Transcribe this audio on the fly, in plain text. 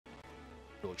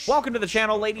Welcome to the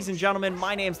channel, ladies and gentlemen.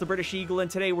 My name's the British Eagle, and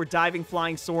today we're diving,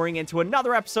 flying, soaring into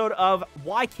another episode of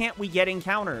Why Can't We Get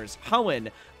Encounters?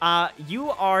 Hoenn, you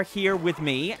are here with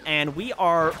me, and we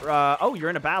are, oh,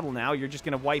 you're in a battle now. You're just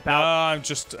going to wipe out.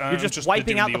 You're just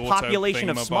wiping out the population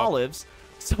of Smolives.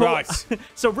 So, right.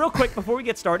 So real quick, before we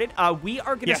get started, we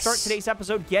are going to start today's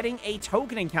episode getting a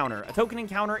token encounter. A token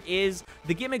encounter is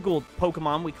the Gimmighoul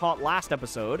Pokemon we caught last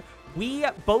episode. We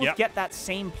both get that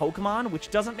same Pokemon,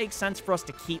 which doesn't make sense for us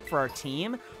to keep for our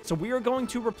team. So we are going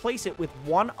to replace it with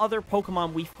one other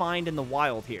Pokemon we find in the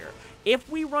wild here. If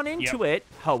we run into it,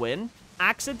 Hoenn,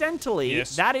 accidentally,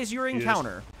 that is your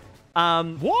encounter.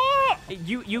 What?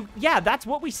 Yeah, that's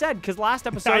what we said, because last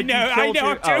episode I know, I'm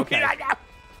joking, I know.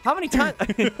 How many times?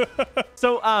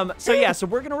 So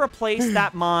we're gonna replace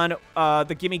that mon,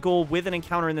 the Gimmighoul, with an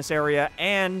encounter in this area,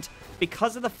 and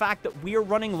because of the fact that we are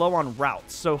running low on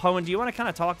routes. So Hoenn, do you want to kind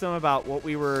of talk to them about what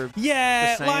we were?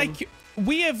 Yeah, just saying?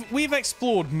 like we've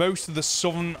explored most of the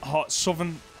southern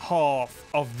half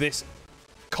of this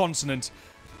continent.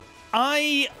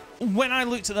 When I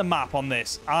looked at the map on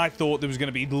this, I thought there was going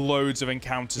to be loads of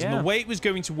encounters, and the way it was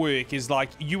going to work is like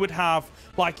you would have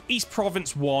like East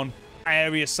Province 1.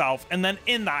 Area south, and then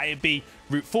in that it'd be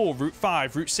Route 4, Route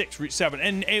 5, Route 6, Route 7,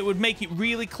 and it would make it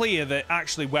really clear that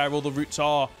actually where all the routes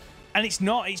are. And it's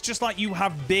not, it's just like you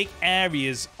have big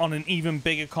areas on an even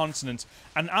bigger continent,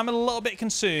 and I'm a little bit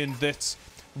concerned that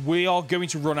we are going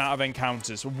to run out of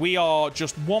encounters. We are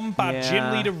just one bad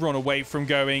gym leader run away from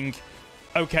going,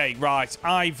 okay, right,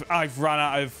 I've ran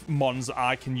out of mons that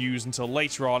I can use until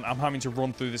later on. I'm having to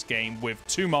run through this game with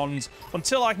 2 mons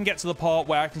until I can get to the part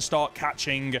where I can start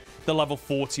catching the level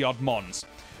 40-odd mons.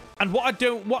 And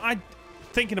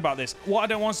thinking about this, what I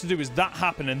don't want us to do is that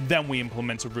happen and then we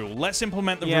implement a rule. Let's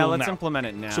implement the rule now. Yeah, let's implement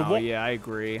it now. Yeah, I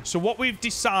agree. So what we've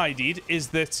decided is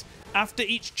that after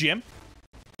each gym,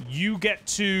 you get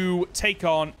to take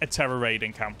on a Terror Raid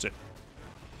encounter.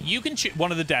 You can choose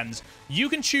one of the dens. You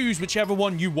can choose whichever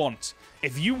one you want.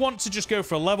 If you want to just go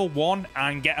for a level 1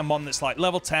 and get a mon that's like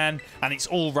level 10 and it's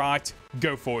all right,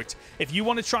 go for it. If you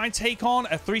want to try and take on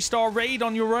a 3-star raid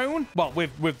on your own, well,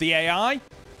 with the AI,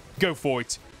 go for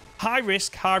it. High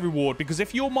risk, high reward, because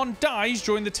if your mon dies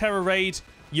during the Terror Raid,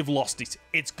 you've lost it.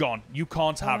 It's gone. You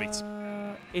can't have it.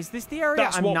 Is this the area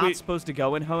I'm not supposed to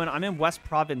go in, Hoenn? I'm in West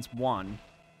Province 1.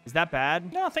 Is that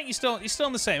bad? No, I think you're still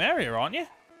in the same area, aren't you?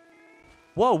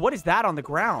 Whoa, what is that on the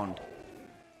ground?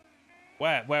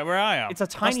 Where I am? It's a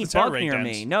tiny bug near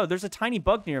me. No, there's a tiny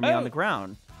bug near me on the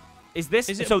ground. Is this...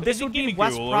 So this would be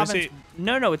West Province...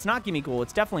 No, it's not Gimmighoul.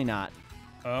 It's definitely not.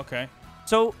 Oh, okay.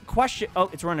 So, question... Oh,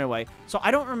 it's running away. So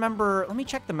I don't remember... Let me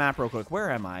check the map real quick. Where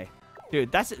am I?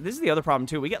 Dude, this is the other problem,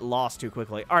 too. We get lost too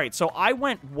quickly. All right, so I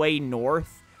went way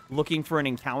north looking for an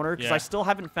encounter because I still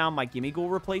haven't found my Gimmighoul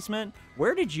replacement.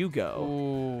 Where did you go?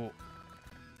 Ooh.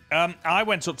 I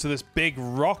went up to this big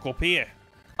rock up here.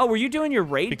 Oh, were you doing your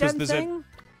raid den thing?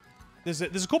 There's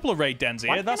a couple of raid dens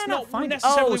here. That's not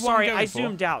necessarily what I'm sorry, going I for.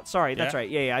 zoomed out. Sorry, that's right.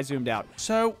 Yeah, I zoomed out.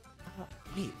 So,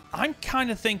 I'm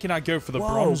kind of thinking I go for the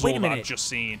bronze that I've just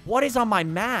seen. What is on my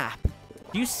map?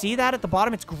 Do you see that at the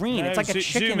bottom? It's green. It's like a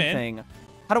chicken thing.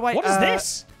 How do I... What is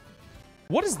this?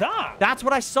 What is that? That's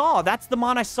what I saw. That's the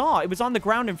mon I saw. It was on the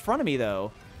ground in front of me,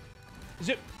 though. Is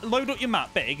it load up your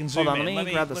map big and zoom in? Hold on, let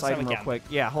me grab this item real quick.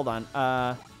 Yeah, hold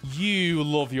on. You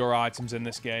love your items in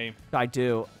this game. I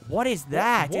do. What is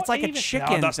that? What it's like a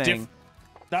chicken thing.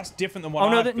 That's different than what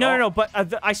I've got. No. But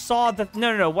I saw the...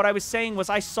 No. What I was saying was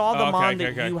I saw the mon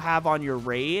that you have on your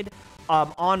raid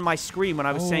on my screen when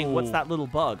I was saying, what's that little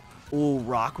bug? Ooh,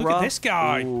 Rockruff. Look at this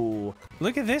guy. Ooh.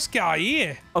 Look at this guy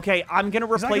here. Okay, I'm going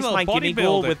to replace my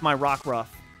Gimmighoul with my Rockruff.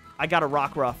 I got a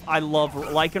Rockruff. I love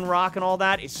Lycanroc and all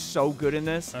that. It's so good in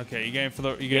this. Okay, you're going for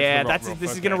the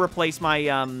this is going to replace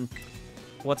my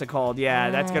what's it called? Yeah,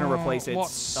 that's going to replace it.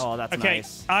 Oh, that's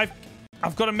nice.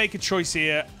 I've got to make a choice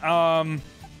here.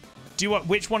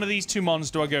 Which one of these 2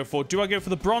 mons do I go for? Do I go for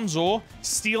the Bronzor,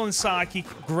 Steel and Psychic,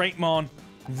 great mon,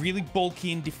 really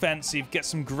bulky and defensive, get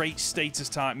some great status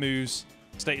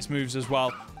moves as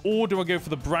well? Or do I go for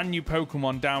the brand new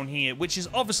Pokemon down here, which is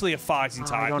obviously a fighting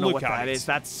type? I don't know what that is.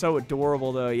 That's so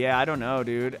adorable, though. Yeah, I don't know,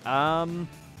 dude. That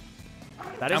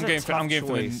is a tough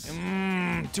choice.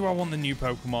 Do I want the new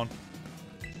Pokemon?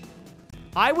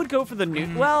 I would go for the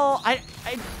new... Well,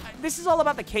 this is all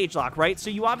about the Cagelocke, right? So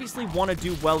you obviously want to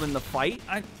do well in the fight.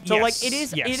 It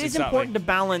is important to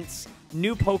balance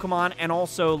new Pokemon and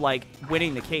also, like,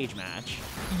 winning the cage match.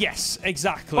 Yes,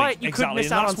 exactly. But you could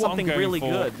miss out on something really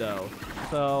good, though.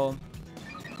 So...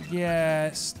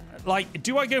 Yes. like,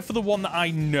 do I go for the one that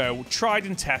I know, tried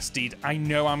and tested, I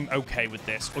know I'm okay with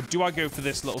this, or do I go for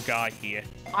this little guy here?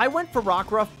 I went for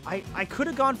Rockruff. I could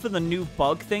have gone for the new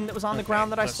bug thing that was on the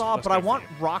ground that I saw, but I want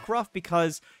Rockruff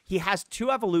because he has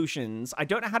 2 evolutions. I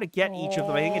don't know how to get each of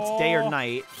them. I think it's day or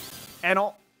night. And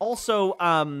also,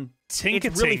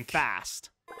 it's really fast.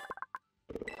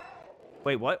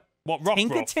 Wait, what? What, Rockruff?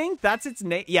 Tinkatink? That's its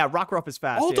name. Yeah, Rockruff is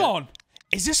fast. Hold on.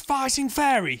 Is this Fighting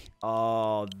Fairy?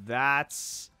 Oh,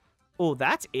 that's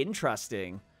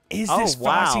interesting. Is this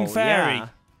Fighting Fairy? Yeah.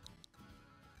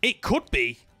 It could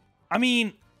be. I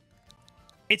mean,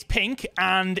 it's pink,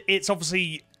 and it's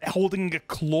obviously holding a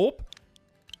club.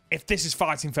 If this is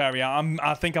Fighting Fairy,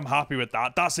 I think I'm happy with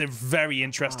that. That's a very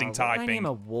interesting typing. What would I name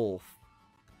a wolf?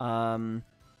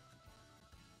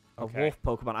 A wolf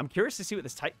Pokemon. I'm curious to see what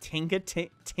this type. Tinkatink.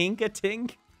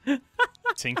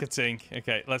 Tinkatink.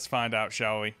 Okay, let's find out,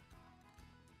 shall we?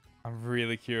 I'm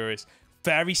really curious.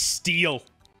 Fairy Steel.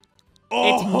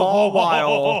 Oh! It's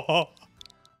Mawile. I'm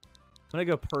gonna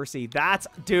go Percy.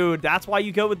 Dude, that's why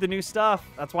you go with the new stuff.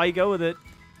 That's why you go with it.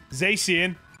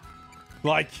 Zacian.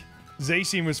 Like,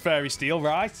 Zacian was Fairy Steel,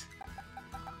 right?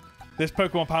 This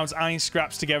Pokemon pounds iron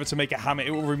scraps together to make a hammer.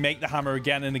 It will remake the hammer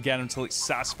again and again until it's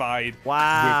satisfied with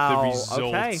the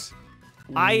results.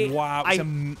 Okay. Wow.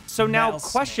 So now,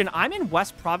 question. I'm in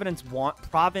West Province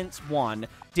 1.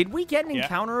 Did we get an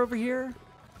encounter over here?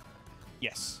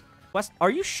 Yes. West.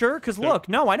 Are you sure? Because look,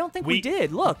 no, I don't think we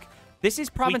did. Look, this is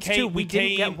Province 2. We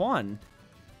didn't get one.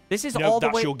 This is all the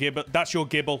way. That's your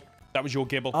Gibble. That was your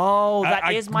Gibble. Oh,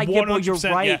 that is my Gibble. You're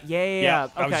right. Yeah.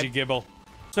 That was your Gibble.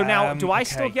 So now, do I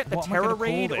still get the Terra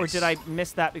Raid, or did I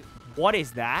miss that? What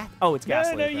is that? Oh, it's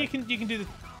Ghastly. No, you can do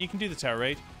the Terra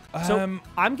Raid. So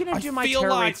I'm gonna do my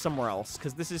Terra Raid somewhere else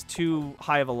because this is too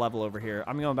high of a level over here.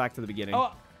 I'm going back to the beginning.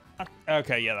 Oh,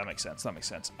 okay, yeah, that makes sense. That makes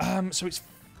sense. So it's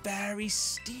Fairy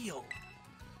Steel.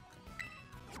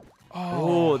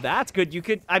 Oh, that's good. You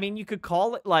could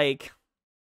call it like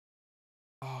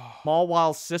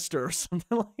Mawile Sister or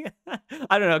something like that.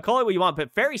 I don't know. Call it what you want,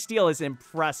 but Fairy Steel is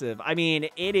impressive. I mean,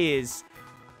 it is.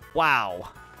 Wow.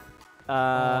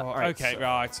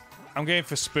 Right. I'm going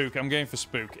for Spook.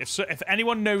 If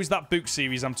anyone knows that book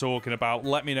series I'm talking about,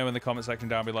 let me know in the comment section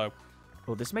down below.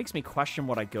 Well, this makes me question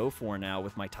what I go for now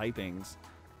with my typings.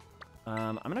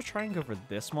 I'm gonna try and go for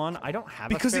this one. I don't have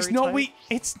because a it's not type. weak.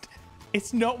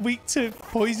 It's not weak to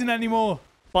poison anymore.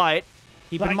 But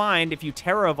keep in mind, if you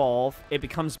Terra Evolve, it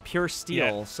becomes pure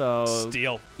Steel. Yeah. So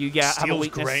Steel. You get Steel's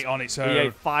great on its own. You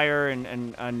get fire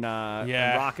and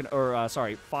rock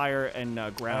fire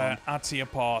and ground. Add to your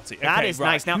party. That is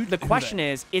nice. Now the question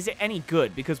is it any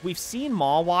good? Because we've seen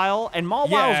Mawile, and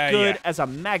Mawile's good as a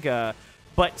Mega,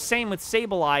 but same with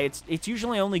Sableye. It's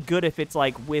usually only good if it's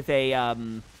like with a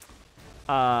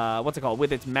what's it called?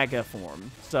 With its Mega form.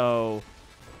 So,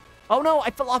 oh no,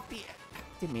 I fell off the.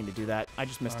 Didn't mean to do that. I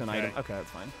just missed an item. Okay,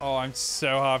 that's fine. Oh, I'm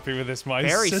so happy with this, Mike.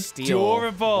 It's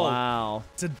adorable. Wow.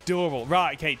 It's adorable.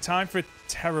 Right, okay, time for a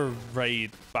Terra Raid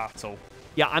battle.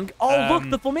 Yeah, look,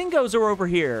 the flamingos are over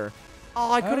here.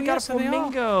 Oh, I could have got a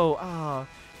flamingo. Oh.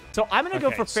 So I'm going to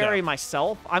go for Fairy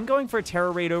myself. I'm going for a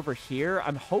Terra Raid over here.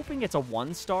 I'm hoping it's a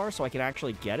 1-star so I can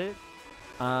actually get it.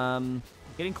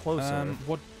 Getting closer.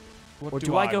 Or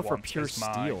do I go for pure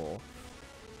Steel?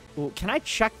 Well, can I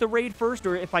check the raid first,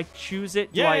 or if I choose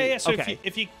it, yeah. So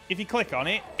if you click on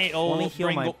it, it'll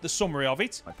bring up the summary of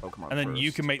it, my Pokemon and then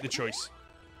you can make the choice.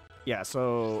 Yeah.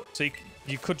 So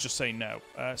you could just say no.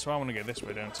 So I want to go this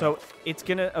way, don't I? So it's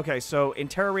gonna So in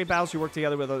Terra Raid battles, you work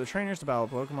together with other trainers to battle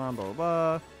Pokemon. Blah blah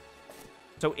blah.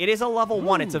 So it is a level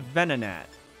 1. It's a Venonat.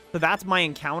 So that's my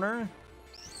encounter.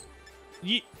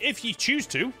 If you choose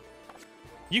to.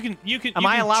 You can. Am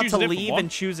I allowed to leave and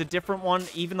choose a different one,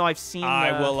 even though I've seen?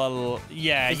 I will.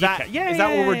 Yeah. Is that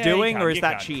what we're doing, or is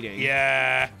that cheating?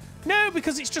 Yeah. No,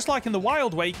 because it's just like in the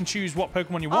wild where you can choose what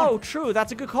Pokemon you want. Oh, true.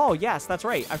 That's a good call. Yes, that's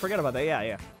right. I forgot about that.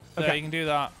 Yeah. Okay, so you can do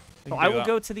that. So I will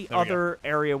go to the other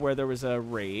area where there was a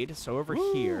raid. So over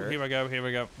here. Here we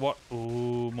go. What?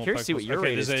 Ooh, more Curious to see what your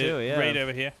raid is too. Yeah. Raid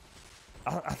over here.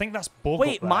 I think that's Bug.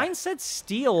 Wait, mine said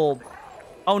Steel.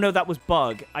 Oh no, that was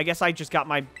Bug. I guess I just got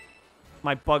my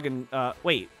Bug and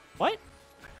wait, what?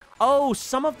 Oh,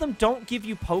 some of them don't give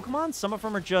you Pokemon. Some of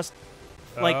them are just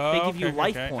like they give you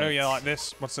life points. Oh yeah, like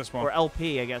this. What's this one? Or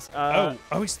LP, I guess. Oh,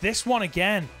 it's this one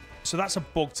again. So that's a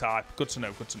Bug type. Good to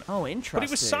know. Oh, interesting. But it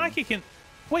was Psychic and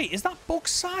wait, is that Bug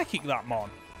Psychic? That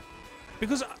mon?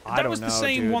 Because that was the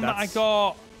same one that I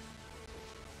got.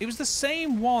 It was the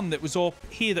same one that was up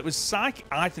here that was Psychic.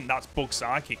 I think that's Bug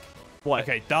Psychic. What?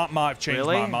 Okay, that might have changed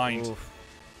my mind. Oof.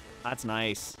 That's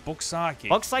nice. Bug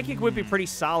Psychic. Bug Psychic would be pretty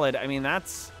solid. I mean,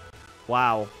 that's...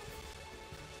 Wow.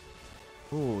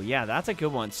 Ooh, yeah, that's a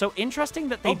good one. So interesting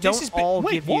that they don't all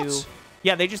give you...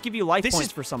 Yeah, they just give you life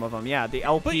points for some of them. Yeah, the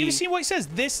LP... But you see what it says?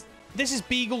 This is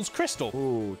Beagle's Crystal.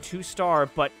 Ooh, 2-star,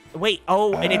 but... Wait,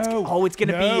 and it's going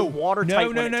to be water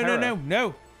type.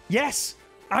 No. Yes!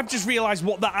 I've just realized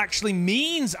what that actually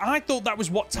means. I thought that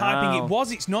was what typing it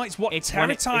was. It's not. It's what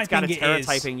Terra typing it's got a Terra is.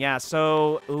 typing, yeah.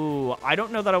 So, ooh, I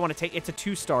don't know that I want to take... It's a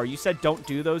 2-star. You said don't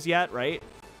do those yet, right?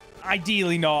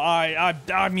 Ideally not.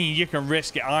 I mean, you can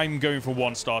risk it. I'm going for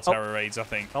 1-star Terra raids, I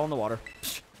think. Fell in the water.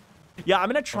 Yeah, I'm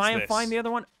going to try and find the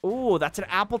other one. Ooh, that's an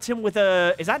Appleton with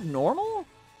a... Is that normal?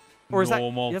 Or is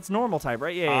normal. That's normal type,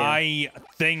 right? Yeah. I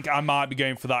think I might be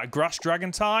going for that grass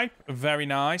dragon type. Very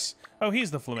nice. Oh,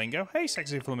 here's the flamingo. Hey,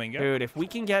 sexy flamingo. Dude, if we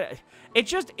can get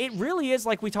it really is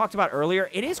like we talked about earlier.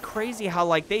 It is crazy how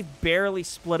like they've barely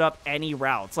split up any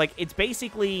routes. Like it's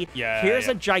basically here's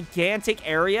a gigantic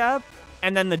area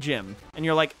and then the gym, and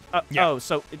you're like, oh,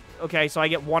 so okay, so I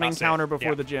get one encounter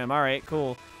before the gym. All right,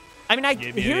 cool. I mean,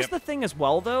 here's the thing as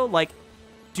well though, like.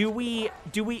 Do we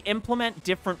implement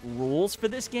different rules for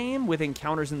this game with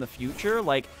encounters in the future?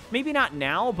 Like, maybe not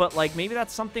now, but, like, maybe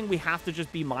that's something we have to just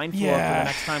be mindful of for the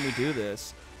next time we do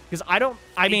this. Because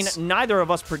I mean, neither of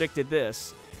us predicted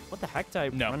this. What the heck did I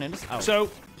run into? Oh. So,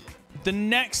 the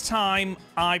next time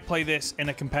I play this in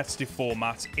a competitive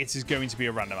format, it is going to be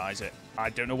a randomizer. I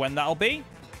don't know when that'll be,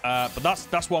 but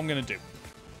that's what I'm going to do.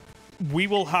 We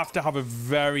will have to have a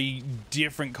very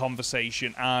different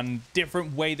conversation and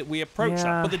different way that we approach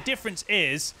that. But the difference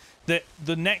is that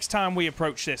the next time we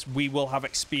approach this, we will have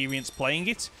experience playing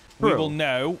it. True. We will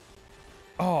know.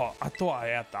 Oh, I thought I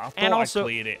had that. I thought I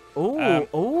cleared it.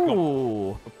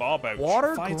 Ooh. Barbo.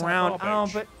 Water ground. Oh,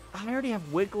 but I already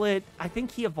have Wiglet. I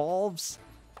think he evolves.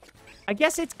 I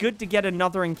guess it's good to get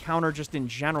another encounter just in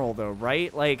general, though,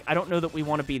 right? Like, I don't know that we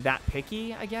want to be that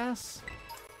picky, I guess.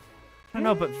 I don't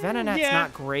know, but Venonat's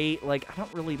not great. Like, I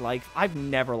don't really like... I've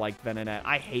never liked Venonat.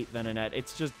 I hate Venonat.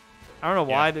 It's just... I don't know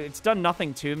why. It's done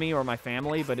nothing to me or my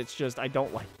family, but it's just... I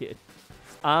don't like it.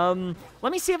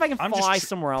 Let me see if I can fly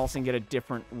somewhere else and get a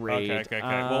different raid. Okay.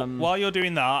 Well, while you're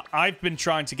doing that, I've been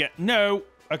trying to get... No!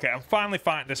 Okay, I'm finally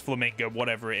fighting this flamingo,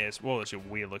 whatever it is. Well, it's a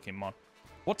weird-looking mon.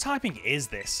 What typing is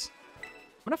this? I'm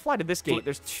going to fly to this gate.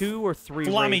 There's 2 or 3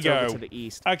 raids over to the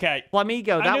east. Okay.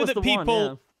 Flamigo, that was the one,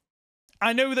 yeah.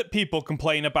 I know that people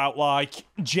complain about, like,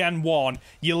 Gen 1,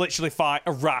 you literally fight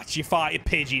a rat, you fight a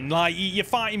pigeon, like, you're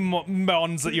fighting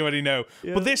mons that you already know.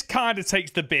 Yeah. But this kind of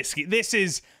takes the biscuit. This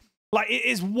is, like, it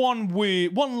is one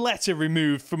letter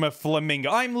removed from a flamingo.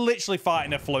 I'm literally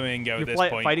fighting a flamingo at this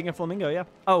point. Fighting a flamingo, yeah.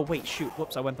 Oh, wait, shoot.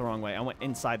 Whoops, I went the wrong way. I went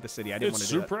inside the city. I didn't want to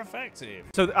do it. It's super effective.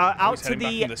 So out to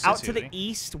the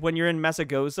east, when you're in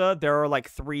Mesagoza, there are like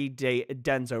 3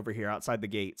 dens over here outside the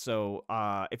gate. So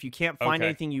if you can't find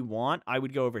anything you want, I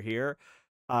would go over here.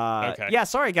 Yeah,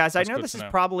 sorry, guys. I know this is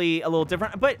probably a little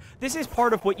different, but this is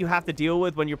part of what you have to deal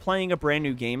with when you're playing a brand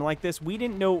new game like this. We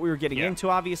didn't know what we were getting into,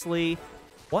 obviously.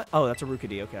 What? Oh, that's a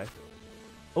Rookidee. Okay.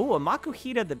 Oh, a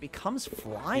Makuhita that becomes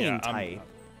flying type.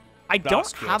 I don't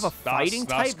have a fighting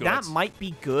type. That might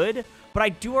be good, but I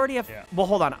do already have... Well,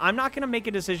 hold on. I'm not going to make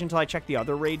a decision until I check the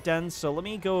other raid dens, so let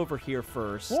me go over here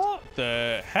first. What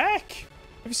the heck?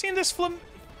 Have you seen this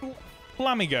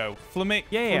Flamigo?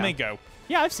 Flamingo?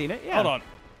 Yeah, I've seen it. Yeah. Hold on.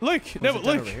 Look. No, but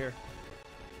look. Over here?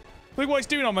 Look what it's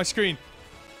doing on my screen.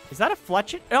 Is that a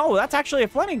Fletchender? Oh, that's actually a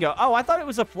Flamingo. Oh, I thought it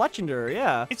was a Fletchender,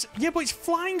 yeah. But it's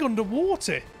flying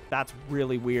underwater. That's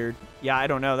really weird. Yeah, I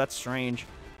don't know. That's strange.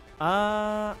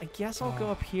 I guess I'll go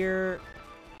up here.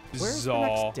 Where's the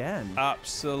next den?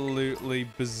 Absolutely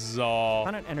bizarre.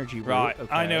 On an energy route. Right,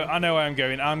 okay. I know where I'm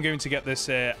going. I'm going to get this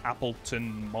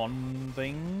Appleton Mon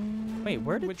thing. Wait,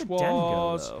 where did the den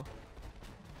go, though?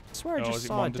 I swear I just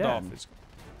saw a den.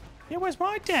 Yeah, where's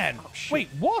my den? Oh, wait,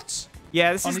 what?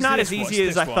 Yeah, this is not as easy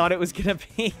as I thought it was going to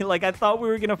be. Like, I thought we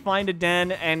were going to find a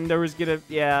den, and there was going to...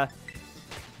 Yeah.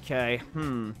 Okay,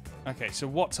 Okay, so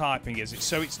what typing is it?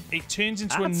 So it turns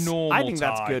into a normal type. I think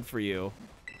that's good for you,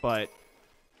 but...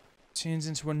 Turns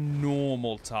into a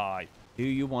normal type. Do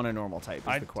you want a normal type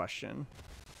is the question.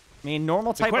 I mean,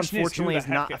 normal type, unfortunately, is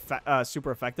not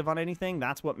super effective on anything.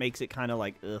 That's what makes it kind of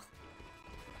like, ugh.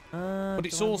 But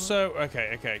it's also...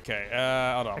 Okay.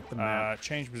 Hold on.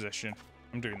 Change position.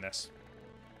 I'm doing this.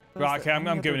 Right, okay, I'm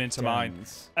going into mine.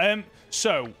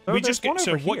 So we just get...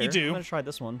 So what you do... I'm going to try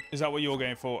this one. Is that what you're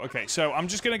going for? Okay, so I'm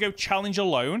just going to go challenge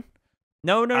alone.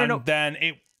 No. And then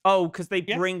it... Oh, because they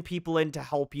bring people in to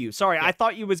help you. Sorry, I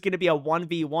thought you was going to be a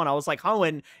 1v1. I was like,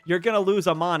 Hoenn, you're going to lose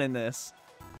a mon in this.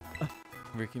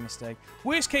 Rookie mistake.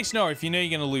 Worst case scenario, if you know you're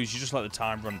going to lose, you just let the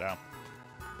time run down.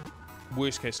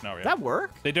 Worst case scenario. Does that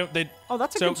work? They don't. Oh,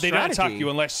 that's a good strategy.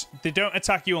 They don't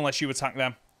attack you unless you attack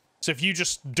them. So if you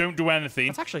just don't do anything,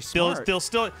 that's actually smart. They'll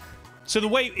still. So the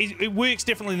way it works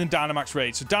differently than Dynamax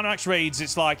Raids. So Dynamax Raids,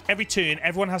 it's like every turn,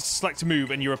 everyone has to select a move,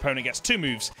 and your opponent gets 2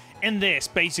 moves. In this,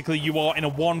 basically, you are in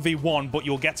a 1v1, but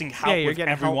you're getting help with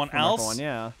everyone else.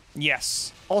 Yeah.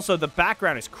 Yes. Also, the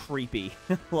background is creepy.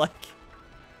 Like.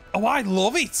 Oh, I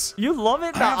love it. You love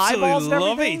it? The I eyeballs and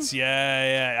love everything? it.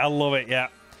 Yeah, I love it. Yeah.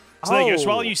 So there you go. So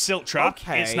while you Silk Trap,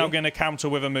 it's now going to counter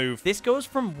with a move. This goes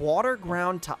from water,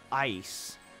 ground to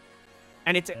ice.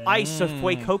 And it's ice, so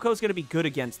Fuecoco's going to be good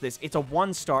against this. It's a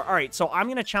 1-star. All right, so I'm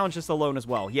going to challenge this alone as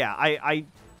well. Yeah, I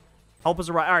help us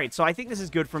right. All right, so I think this is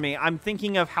good for me. I'm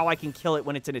thinking of how I can kill it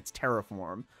when it's in its Terra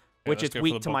form, which is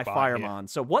weak to my Firemon.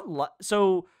 So what...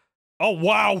 Oh,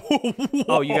 wow.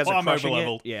 Oh, you guys are I'm crushing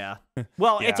it? Yeah.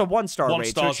 Well, it's a 1-star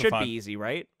raid, so it should be easy,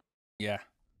 right? Yeah.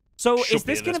 So is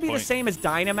this going to be the same as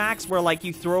Dynamax, where, like,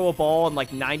 you throw a ball and,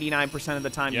 like, 99% of the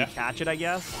time you catch it, I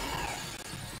guess?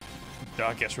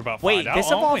 I guess we're about to Wait, find out, this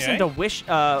evolves into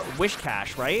eh? Wish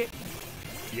Cash, right?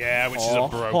 Yeah, which is a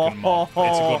broken mon.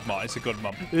 It's a good mon. It's a good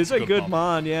mon. It's a good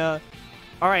mon, yeah.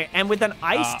 All right, and with an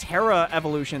Ice Terra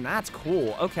evolution, that's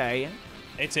cool. Okay.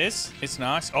 It is. It's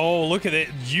nice. Oh, look at it.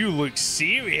 You look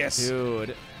serious.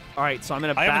 Dude. All right, so I'm going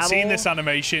to battle. I haven't seen this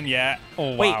animation yet.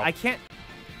 Oh, wow. Wait, I can't...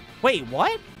 Wait,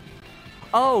 what?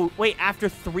 Oh, wait, after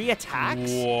 3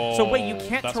 attacks? Whoa, so wait, you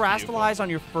can't Terrastallize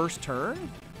on your first turn?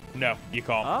 No, you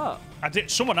can't. Oh.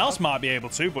 Someone else might be able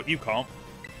to, but you can't.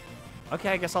 Okay,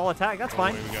 I guess I'll attack. That's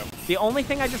fine. Here we go. The only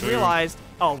thing I just realized...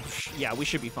 Oh, yeah, we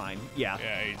should be fine. Yeah.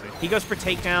 Yeah, easy. He goes for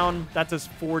takedown. That does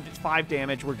 5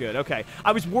 damage. We're good. Okay.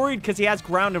 I was worried because he has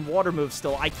ground and water moves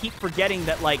still. I keep forgetting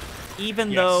that, like,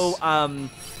 even though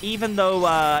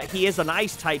he is an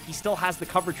ice type, he still has the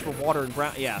coverage for water and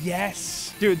ground. Yeah.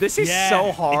 Yes. Dude, this is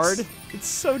so hard. It's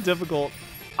so difficult.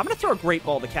 I'm going to throw a Great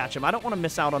Ball to catch him. I don't want to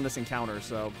miss out on this encounter,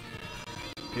 so...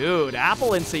 Dude, Apple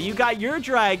Insa, you got your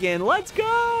dragon. Let's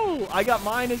go. I got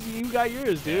mine as you got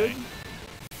yours, dude.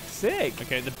 Sick.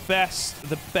 Okay, the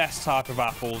best type of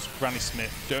apples, Granny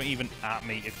Smith. Don't even at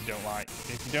me if you don't like.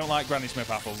 If you don't like Granny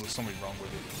Smith apples, there's something wrong with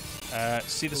you.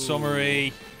 See the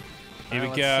summary. Here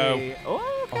we go. See.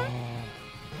 Oh, okay.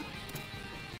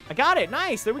 I got it.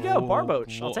 Nice. There we go.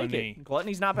 Barboach. I'll take it.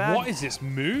 Gluttony's not bad. What is this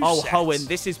move? Oh, Hoenn,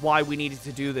 this is why we needed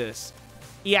to do this.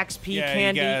 EXP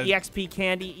candy, EXP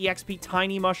candy, EXP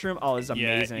tiny mushroom. Oh, this is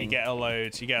amazing. Yeah,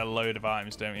 you get a load of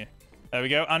items, don't you? There we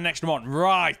go. And next one.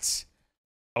 Right.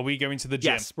 Are we going to the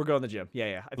gym? Yes, we're going to the gym.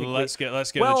 Yeah. I think let's go to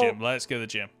the gym. Let's go to the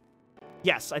gym.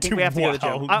 Yes, I think we have to go to the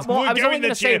gym. Well, I was only going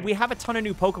to say, we have a ton of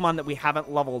new Pokemon that we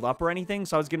haven't leveled up or anything,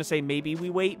 so I was going to say maybe we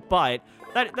wait, but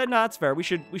no, that's fair. We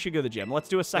should go to the gym. Let's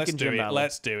do a second gym battle.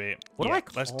 Let's do it. What do I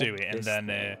call Let's do it, and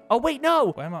then... Oh, wait,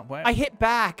 no! Where? I hit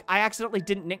back. I accidentally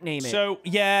didn't nickname it. So,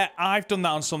 yeah, I've done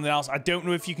that on something else. I don't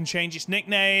know if you can change its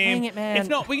nickname. Dang it, man. If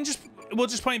not, we'll just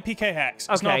put in PK Hex.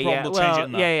 It's okay, not a problem. We'll change it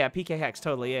in that. Yeah, PK Hex,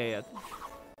 totally,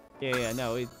 yeah,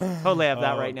 no, we totally have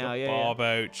that right now. Yeah.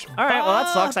 Barboach. All right, well,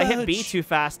 that sucks. I hit B too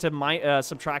fast to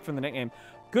subtract from the nickname.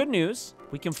 Good news,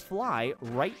 we can fly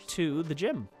right to the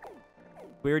gym.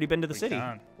 We already been to the city.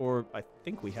 Or I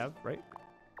think we have, right?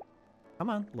 Come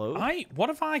on, load. What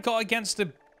have I got against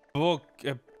a bug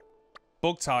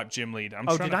type gym leader?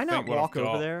 Did I not walk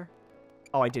over there?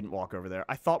 Oh, I didn't walk over there.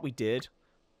 I thought we did.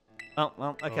 Oh,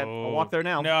 well, okay. I'll walk there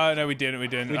now. No, we didn't. We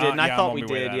didn't. I thought we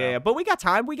did, yeah. But we got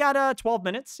time. We got 12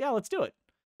 minutes. Yeah, let's do it.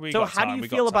 So how do you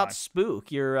feel about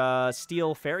Spook, your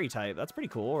Steel Fairy type? That's pretty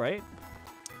cool, right?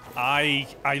 I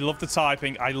love the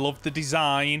typing. I love the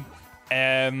design.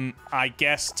 I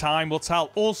guess time will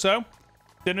tell. Also,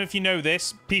 don't know if you know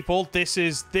this, people. This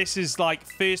is like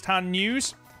first-hand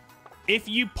news. If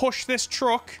you push this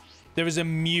truck, there is a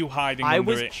Mew hiding under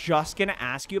it. I was just gonna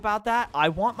ask you about that. I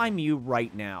want my Mew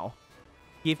right now.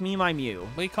 Give me my Mew.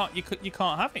 Well, you can't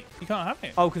have it. You can't have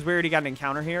it. Oh, because we already got an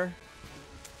encounter here?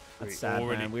 That's sad,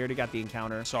 man. We already got the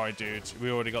encounter. Sorry, dude.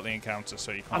 We already got the encounter,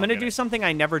 so you can't. I'm going to do something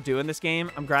I never do in this game.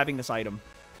 I'm grabbing this item.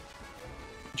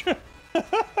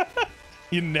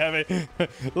 You never...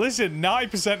 Listen,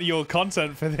 90% of your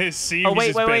content for this series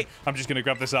has been... Wait. I'm just going to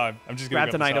grab this item. I'm just going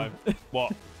to grab an item.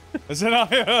 What? It's an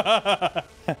item.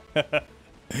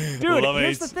 Dude,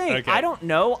 here's the thing. Okay. I don't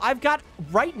know. I've got...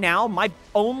 Right now, my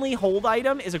only hold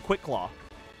item is a Quick Claw.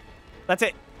 That's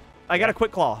it. I got a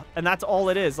Quick Claw, and that's all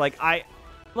it is. Like,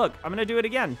 Look, I'm going to do it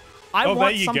again. I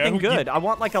want something good. I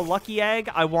want, like, a Lucky Egg.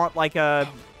 I want, like, a...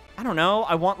 I don't know.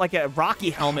 I want, like, a Rocky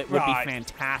Helmet would be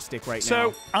fantastic right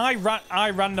now. So, I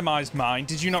randomized mine.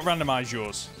 Did you not randomize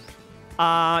yours?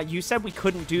 You said we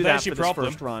couldn't do that for this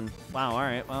first run. Wow, all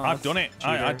right. Well, I've done it.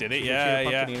 I did it.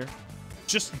 Yeah.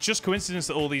 just coincidence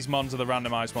that all these mons are the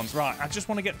randomized ones. Right, I just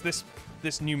want to get this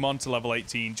new mon to level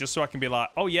 18 just so I can be like,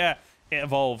 oh yeah, it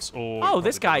evolves. Or oh,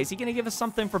 this guy, is he going to give us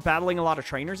something for battling a lot of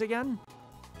trainers again?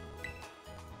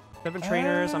 7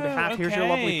 trainers on behalf. Okay. Here's your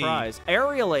lovely prize.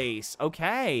 Aerial Ace.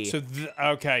 Okay.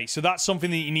 So that's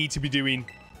something that you need to be doing.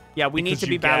 Yeah, we need to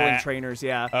be battling trainers,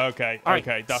 yeah. Okay, all right,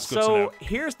 okay, that's good to know. So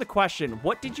here's the question.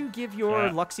 What did you give your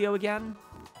Luxio again?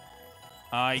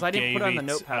 I didn't put it on the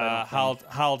notepad.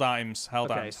 Haldimes.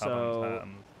 Okay, so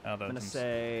I'm going to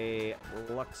say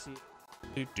Luxio.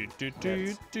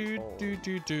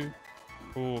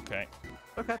 Okay.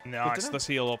 Okay. Nice, let's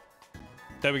heal up.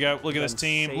 There we go. Look at this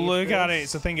team. Look at it.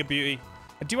 It's a thing of beauty.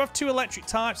 I do have 2 electric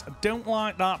types. I don't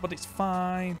like that, but it's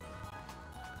fine.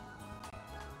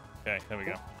 Okay, there we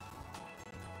go.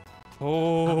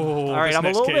 Oh, all right. I'm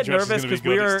a little bit nervous because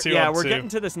we're we're getting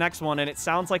to this next one, and it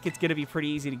sounds like it's going to be pretty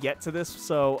easy to get to this.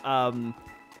 So,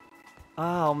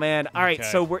 oh man. All right.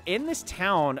 So we're in this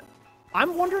town.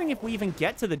 I'm wondering if we even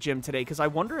get to the gym today because I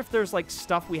wonder if there's like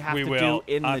stuff we have to do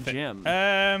in the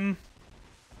gym.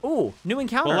 Ooh, new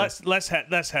encounter. Well, let's head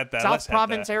there. South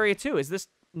Province Area 2. Is this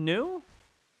new?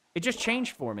 It just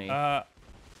changed for me. I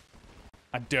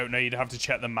don't know. You'd have to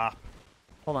check the map.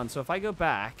 Hold on. So if I go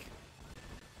back.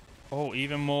 Oh,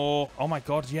 even more. Oh my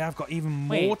God. Yeah, I've got even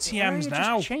more TMs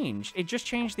now. It just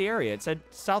changed the area. It said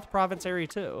South Province Area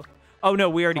 2. Oh no,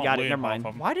 we already got it. Never mind.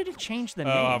 Why did it change the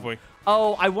name? Oh, have we?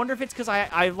 Oh, I wonder if it's because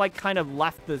I like kind of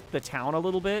left the town a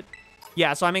little bit.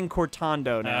 Yeah, so I'm in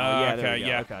Cortando now. Yeah, there we go.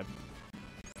 Yeah. Okay.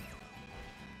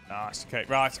 Nice. Okay,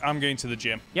 right. I'm going to the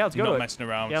gym. Yeah, let's go. Not messing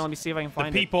around. Yeah, let me see if I can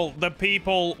find it. The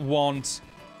people want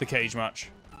the cage match,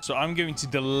 so I'm going to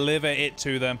deliver it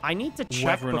to them. I need to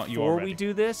check before we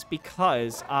do this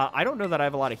because I don't know that I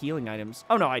have a lot of healing items.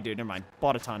 Oh no, I do. Never mind.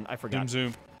 Bought a ton. I forgot.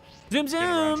 Zoom.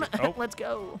 Oh. Let's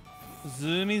go.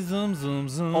 Zoomy zoom zoom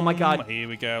zoom. Oh my God. Here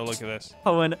we go. Look at this.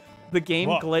 Owen, the game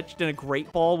glitched and a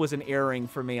Great Ball was an airing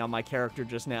for me on my character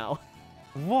just now.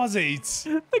 Was it?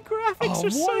 The graphics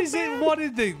are so bad. What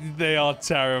is they are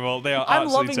terrible. They are I'm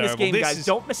absolutely loving terrible. this game, guys.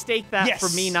 Don't mistake that for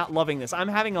me not loving this. I'm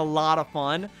having a lot of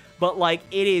fun, but like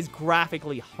it is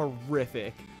graphically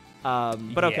horrific.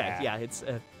 But okay, yeah, it's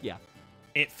yeah.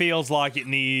 It feels like it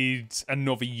needs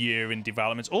another year in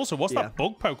development. Also, what's that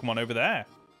bug Pokemon over there?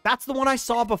 That's the one I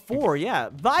saw before, yeah.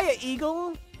 Via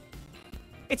Eagle.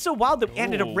 It's so wild that we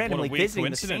ended up randomly visiting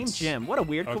the same gym. What a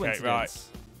weird coincidence. Right.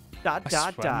 I'm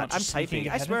typing.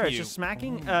 I swear, it's just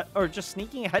smacking, or just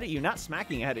sneaking ahead of you, not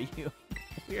smacking ahead of you.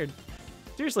 Weird.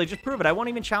 Seriously, just prove it. I won't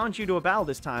even challenge you to a battle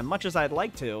this time, much as I'd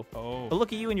like to. Oh. But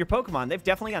look at you and your Pokemon. They've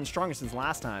definitely gotten stronger since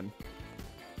last time.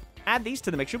 Add these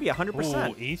to them. It should be 100%.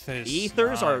 Oh, Ethers.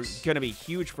 Ethers are going to be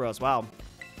huge for us. Wow.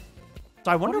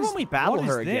 So I wonder when we battle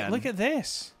her again. Look at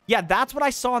this. Yeah, that's what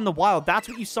I saw in the wild. That's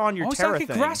what you saw in your Terra thing.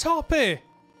 thing. It's like a grasshopper.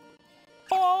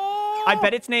 Oh! I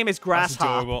bet its name is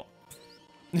Grasshopper.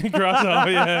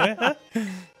 Grasshopper, yeah.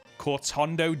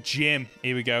 Cortondo Gym.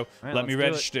 Here we go. Right, Let me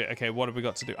register. Okay, what have we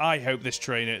got to do? I hope this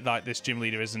trainer, like this gym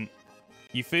leader, isn't.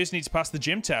 You first need to pass the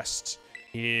gym test.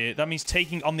 Yeah, that means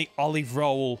taking on the olive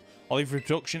roll. Olive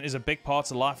production is a big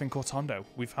part of life in Cortondo.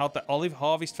 We've had the Olive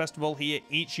Harvest Festival here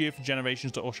each year for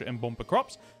generations to usher in bumper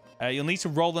crops. You'll need to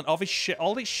roll an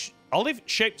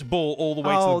olive-shaped ball all the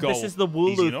way to the goal. Oh, this is the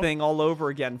Wooloo thing all over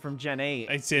again from Gen 8.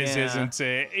 It is, isn't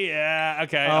it? Yeah,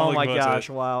 okay. Oh my gosh,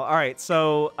 wow. All right,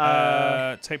 so...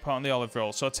 take part in the olive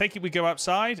roll. So I take it we go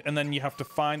outside, and then you have to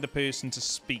find the person to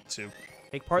speak to.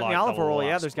 Take part in the olive roll,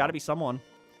 yeah, there's got to be someone.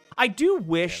 I do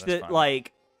wish that,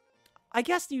 like... I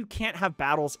guess you can't have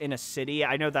battles in a city.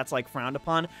 I know that's, like, frowned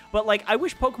upon. But, like, I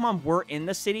wish Pokemon were in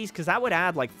the cities, because that would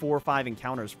add, like, 4 or 5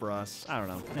 encounters for us. I don't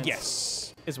know.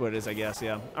 Yes. Is what it is, I guess,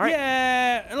 yeah. All right.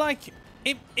 Yeah, like,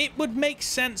 it would make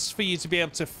sense for you to be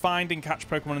able to find and catch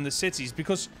Pokemon in the cities,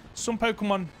 because some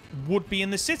Pokemon would be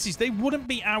in the cities. They wouldn't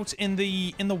be out in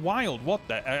the wild. What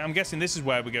the? I'm guessing this is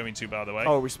where we're going to, by the way.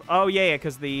 Oh yeah,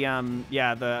 because the,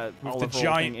 the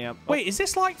giant... Thing, yeah. Wait, is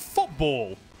this like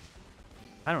football?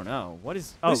 I don't know. What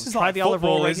is... Oh, this is try like the olive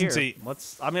roll right isn't here.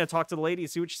 it? I'm going to talk to the lady,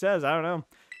 see what she says. I don't know.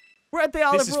 We're at the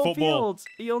olive roll field.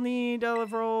 You'll need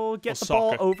olive roll. Get the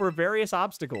ball over various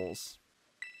obstacles.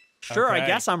 Sure, okay. I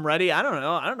guess I'm ready. I don't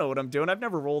know. I don't know what I'm doing. I've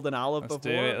never rolled an olive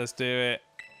before. Let's do it.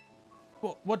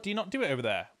 What, do you not do it over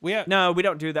there? No, we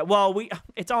don't do that. Well,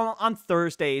 it's on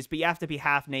Thursdays, but you have to be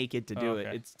half naked to do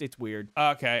it. It's weird.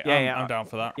 Okay, yeah, I'm down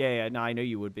for that. Yeah. No, I know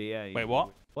you would be. Yeah. Wait, what?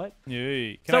 What?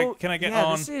 Yeah. Can I get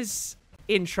on? This is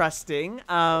interesting.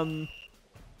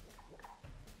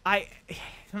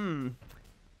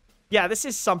 Yeah, this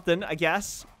is something, I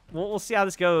guess. We'll see how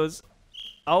this goes.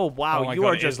 Oh wow, you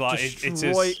are just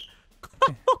destroyed.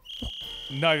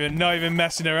 Not even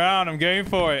messing around. I'm going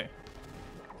for it.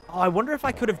 Oh, I wonder if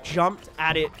I could have jumped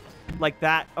at it like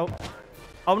that. Oh.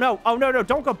 Oh, no. Oh, no, no.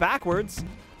 Don't go backwards.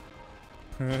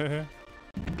 Oh,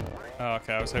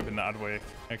 okay. I was hoping that'd work.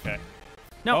 Okay.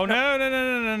 No. Oh, no.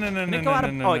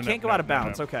 Oh, it can't go out of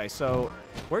bounds. Okay, so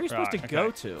where are you supposed to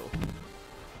go to?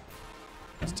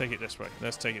 Let's take it this way.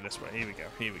 Let's take it this way. Here we go.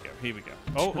 Here we go. Here we go.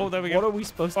 Oh, there we go. What are we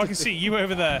supposed to do? I can see you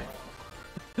over there.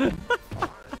 Are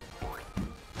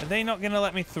they not going to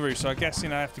let me through? So I guess, I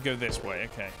have to go this way.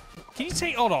 Okay. Can you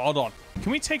take... Hold on, hold on.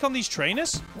 Can we take on these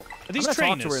trainers? Are these I'm gonna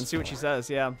trainers? talk to her and see what she says,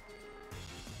 yeah.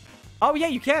 Oh, yeah,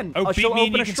 you can. Oh, beat me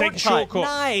and you can take the shortcut.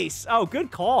 Nice. Oh, good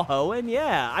call, Hoenn.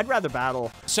 Yeah, I'd rather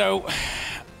battle. So,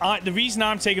 the reason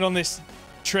I'm taking on this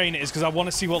trainer is because I want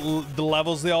to see what the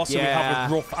levels they are, so we have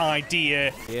a rough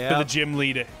idea for the gym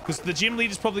leader. Because the gym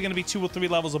leader is probably going to be 2 or 3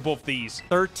 levels above these.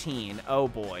 13. Oh,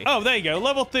 boy. Oh, there you go.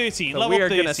 Level 13. So level we are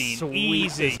 13. Gonna sweep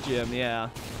Easy. This gym, yeah.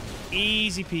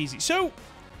 Easy peasy. So,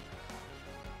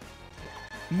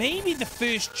 maybe the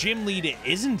first gym leader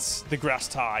isn't the grass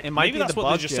type. Maybe that's what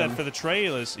they just said for the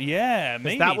trailers. Yeah,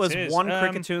 maybe that was one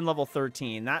Kricketune level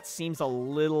 13. That seems a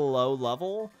little low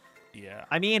level. Yeah.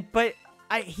 I mean, but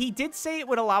he did say it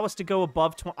would allow us to go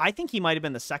above 20. I think he might have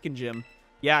been the second gym.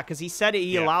 Yeah, because he said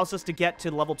he allows us to get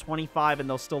to level 25 and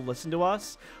they'll still listen to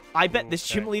us. I bet this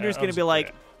gym leader is going to be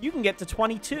like, you can get to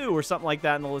 22 or something like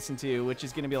that and they'll listen to you, which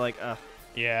is going to be like,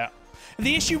 Yeah.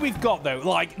 The issue we've got, though,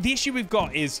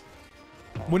 is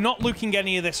we're not looking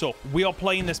any of this up. We are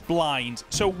playing this blind.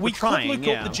 So we could look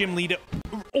up the gym leader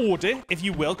order, if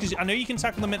you will, because I know you can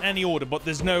tackle them in any order, but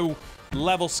there's no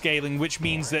level scaling, which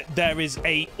means that there is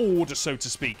a order, so to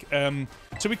speak.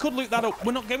 So we could look that up.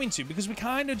 We're not going to, because we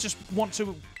kind of just want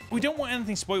to... We don't want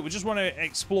anything spoiled. We just want to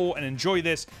explore and enjoy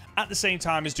this at the same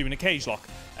time as doing a Cagelocke.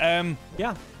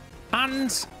 yeah.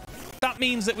 And that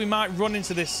means that we might run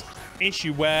into this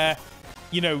issue where,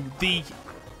 the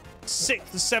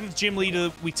 6th, the 7th gym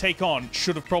leader we take on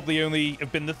should have probably only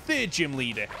have been the 3rd gym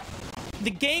leader.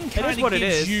 The game kind of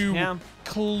gives you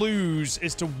clues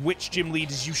as to which gym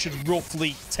leaders you should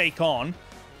roughly take on,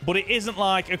 but it isn't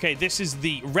like, okay, this is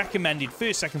the recommended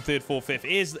 1st, 2nd, 3rd, 4th,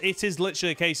 5th. It is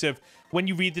literally a case of when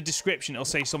you read the description, it'll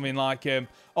say something like,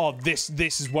 oh, this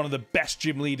is one of the best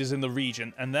gym leaders in the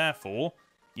region, and therefore,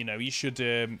 you should...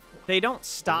 They don't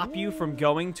stop you from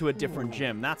going to a different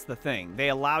gym. That's the thing. They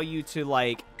allow you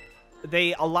to,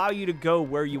 they allow you to go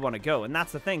where you want to go, and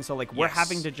that's the thing. So, we're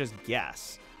having to just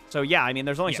guess. So, yeah, I mean,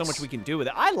 there's only so much we can do with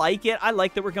it. I like it. I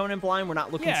like that we're going in blind. We're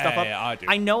not looking stuff up. Yeah, I do.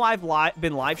 I know I've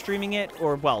been live streaming it,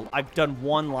 or, well, I've done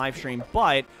one live stream,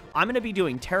 but I'm going to be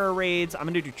doing terror raids. I'm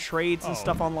going to do trades and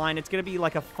stuff online. It's going to be,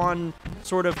 a fun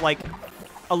sort of,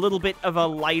 a little bit of a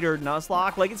lighter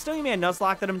Nuzlocke. It's still going to be a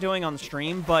Nuzlocke that I'm doing on the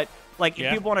stream, but... if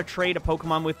people want to trade a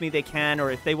Pokemon with me, they can,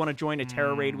 or if they want to join a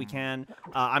Terra raid, we can.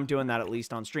 I'm doing that at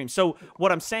least on stream. So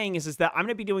what I'm saying is that I'm going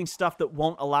to be doing stuff that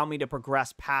won't allow me to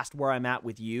progress past where I'm at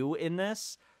with you in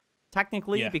this,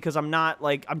 technically, because I'm not,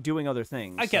 I'm doing other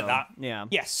things. I get that. Yeah.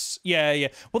 Yes. Yeah.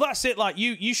 Well, that's it.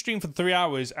 You stream for 3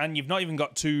 hours, and you've not even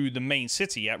got to the main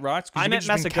city yet, right? I'm at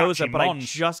Mesagoza, but I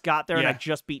just got there, and I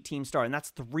just beat Team Star, and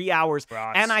that's 3 hours,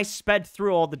 and I sped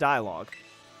through all the dialogue.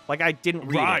 I didn't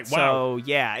read it, so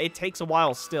yeah, it takes a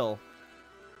while still.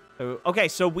 Okay,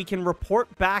 so we can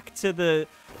report back to the...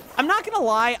 I'm not gonna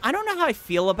lie, I don't know how I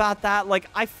feel about that.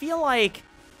 I feel like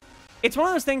it's one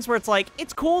of those things where it's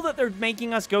it's cool that they're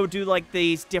making us go do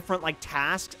these different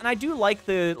tasks, and I do like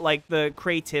the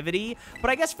creativity, but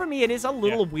I guess for me it is a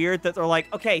little weird that they're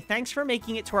okay, thanks for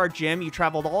making it to our gym, you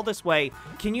traveled all this way,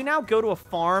 can you now go to a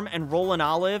farm and roll an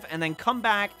olive and then come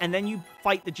back and then you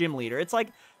fight the gym leader? It's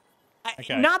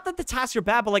not that the tasks are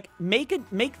bad, but make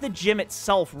the gym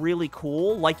itself really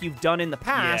cool, like you've done in the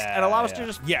past, and allow us to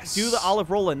just do the olive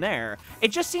roll in there.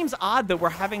 It just seems odd that we're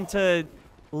having to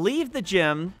leave the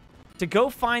gym to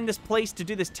go find this place to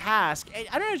do this task.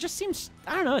 I don't know. It just seems,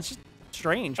 I don't know. It's just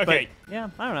strange. Okay. But, yeah,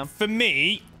 I don't know. For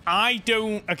me, I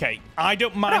don't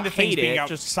mind the things being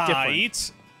outside.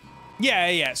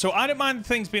 Yeah. So I don't mind the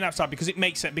things being outside because it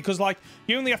makes sense. Because,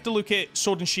 you only have to look at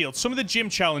Sword and Shield. Some of the gym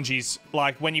challenges,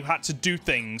 when you had to do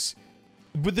things,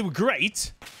 they were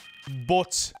great,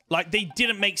 but, they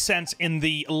didn't make sense in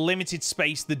the limited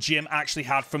space the gym actually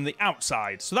had from the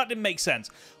outside. So that didn't make sense.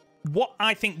 What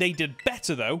I think they did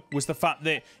better, though, was the fact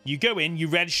that you go in, you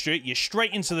register it, you're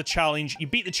straight into the challenge, you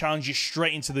beat the challenge, you're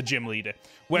straight into the gym leader.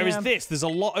 Whereas there's a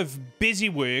lot of busy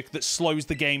work that slows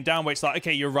the game down, where it's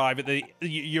okay, you arrive,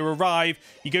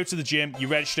 you go to the gym, you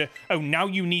register, oh, now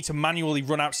you need to manually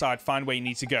run outside, find where you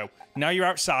need to go. Now you're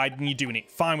outside and you're doing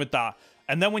it, fine with that.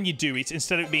 And then when you do it,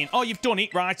 instead of it being, oh, you've done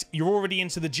it, right, you're already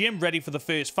into the gym, ready for the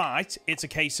first fight, it's a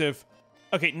case of,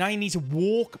 Okay, now you need to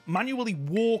manually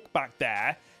walk back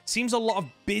there. Seems a lot of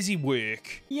busy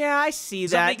work. Yeah, I see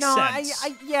Does that. that make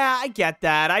sense? Yeah, I get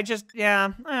that. I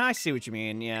see what you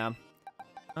mean. Yeah.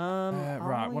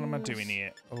 Right, what am I doing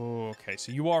here? Oh, okay,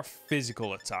 so you are a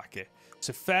physical attacker.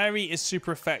 So Fairy is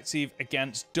super effective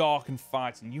against Dark and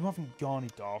Fighting. You haven't got any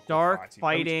Dark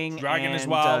Fighting, Dragon and, as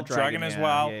well. Dragon as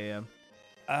well. Yeah.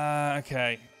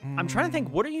 Okay. I'm trying to think.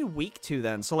 What are you weak to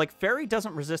then? So like Fairy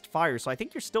doesn't resist fire, so I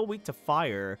think you're still weak to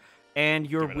fire, and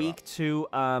you're weak to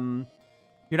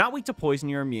You're not weak to poison.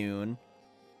 You're immune.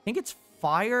 I think it's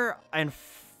fire and.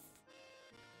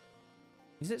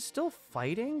 Is it still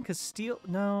fighting? Because steel.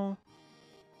 No.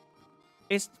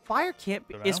 Is fire can't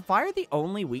be. Is fire the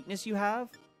only weakness you have?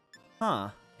 Huh.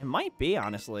 It might be,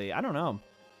 honestly. I don't know.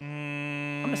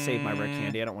 I'm gonna save my rare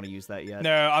candy. I don't want to use that yet.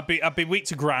 No, I'd be weak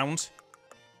to ground.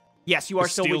 Yes, you are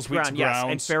still weak to ground. Yes,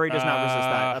 and Fairy does not resist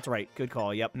that. That's right. Good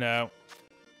call. Yep. No.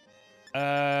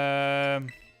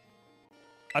 I'd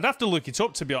have to look it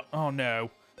up to be. Oh no.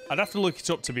 I'd have to look it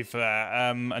up to be fair.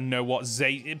 And know what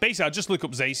basically, I'd just look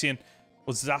up Zacian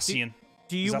or Zacian.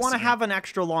 Do you want to have an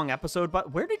extra long episode?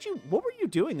 But what were you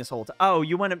doing this whole time? Oh,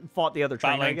 you went and fought the other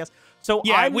trainer, I guess. So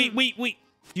yeah,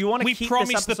 do you want to keep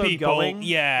promised this episode the people going?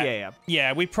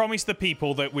 Yeah, we promised the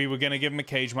people that we were going to give them a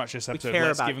cage match this episode.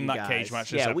 Let's give them that cage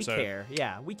match this episode. Yeah, we care.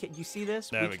 Yeah, we can. You see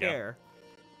this? We care.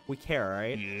 We care,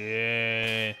 right?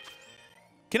 Yeah.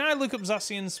 Can I look up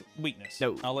Zacian's weakness?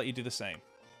 No. I'll let you do the same.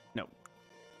 No.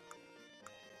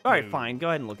 All right, fine. Go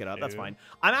ahead and look it up. That's fine.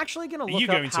 I'm actually gonna look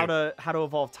up how to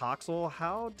evolve Toxel.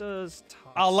 How does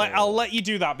Toxel? I'll let you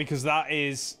do that because that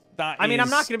is. I mean, I'm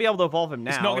not going to be able to evolve him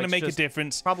now. It's not going to make a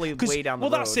difference. Probably way down the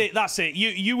road. Well, that's it.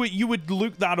 You would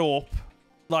look that up,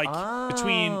 like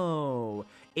between. Oh,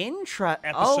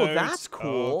 episodes. Oh, that's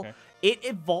cool. Okay. It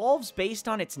evolves based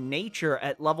on its nature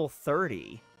at level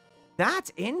 30.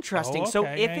 That's interesting. So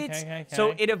if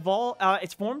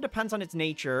its form depends on its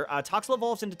nature. Toxel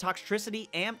evolves into Toxtricity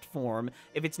amped form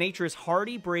if its nature is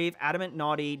hardy, brave, adamant,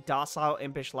 naughty, docile,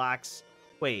 impish, lax.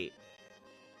 Wait.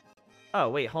 Oh,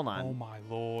 wait, hold on. Oh, my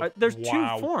lord. There's two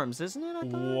forms, isn't it? I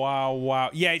thought? Wow.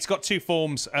 Yeah, it's got two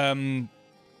forms.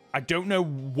 I don't know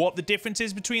what the difference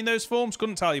is between those forms.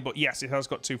 Couldn't tell you, but yes, it has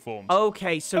got two forms.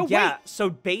 Okay, so So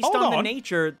based on the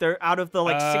nature, they're out of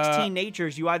the 16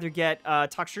 natures, you either get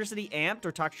Toxtricity amped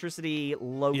or Toxtricity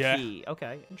low key.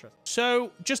 Okay, interesting.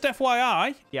 So just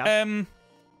FYI,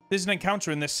 there's an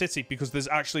encounter in this city because there's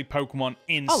actually Pokemon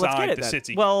inside the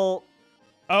city. Well.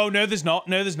 Oh, no, there's not.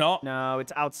 No, there's not. No,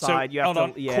 it's outside. So, you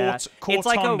have to. Yeah.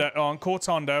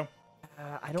 Cortondo.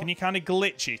 Can you kind of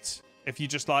glitch it? If you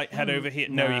just head over here.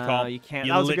 No, you can't. You can't.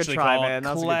 That was a good try, man.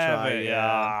 That was a good try.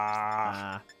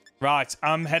 Yeah. Right,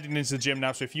 I'm heading into the gym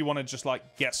now, so if you want to just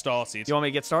get started. You want me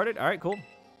to get started? All right, cool.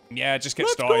 Yeah, just get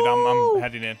started. I'm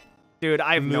heading in. Dude,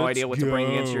 I have no idea what to bring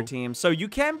against your team. So you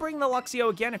can bring the Luxio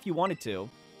again if you wanted to.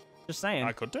 Just saying.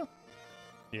 I could do.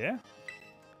 Yeah.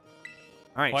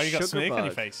 All right, why you got snake on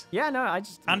your face? Yeah, no, I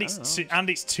just. And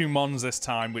it's two Mons this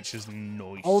time, which is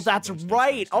nice. Oh, that's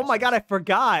right. Oh my god, I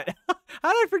forgot.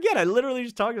 How did I forget? I literally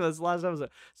just talked about this last episode.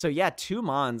 So yeah, two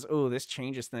Mons. Oh, this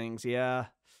changes things. Yeah.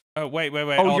 Oh wait.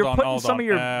 Oh, you're putting some of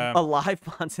your alive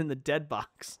Mons in the dead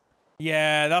box.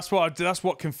 Yeah, that's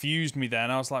what confused me.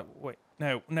 Then I was like, wait,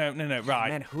 no, right.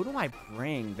 Man, who do I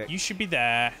bring? You should be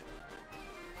there.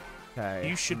 Okay.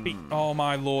 You should be. Oh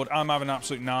my lord, I'm having an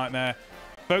absolute nightmare.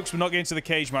 Folks, we're not getting to the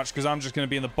cage match because I'm just going to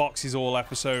be in the boxes all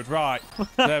episode. Right.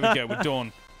 There we go. We're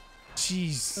done.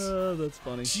 Jeez. Oh, that's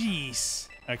funny. Jeez.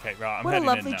 Okay, right. I'm what a heading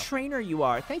in lovely now. trainer you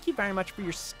are. Thank you very much for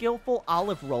your skillful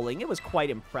olive rolling. It was quite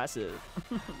impressive.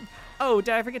 Oh,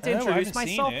 did I forget to introduce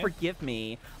myself? Forgive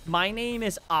me. My name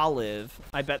is Olive.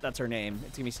 I bet that's her name.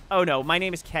 It's gonna be. Oh no, my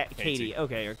name is Katie.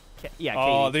 Okay, or yeah, Katie.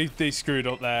 Oh, they screwed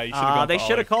up there. You they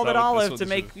should have called it Olive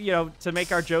to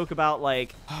make our joke about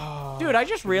Dude, I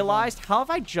just realized. How have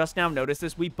I just now noticed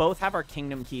this? We both have our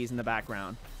kingdom keys in the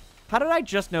background. How did I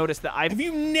just notice that? Have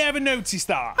you never noticed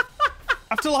that?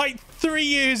 After 3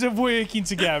 years of working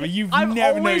together, you've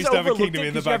never noticed to have a kingdom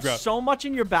in the background. You have so much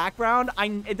in your background.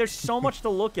 There's so much to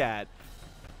look at.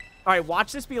 All right,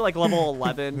 watch this be level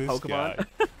 11 Pokemon.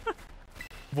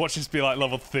 Watch this be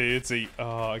level 30.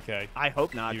 Oh, okay. I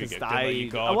hope not, because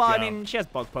I mean, she has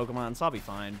bug Pokemon, so I'll be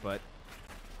fine. But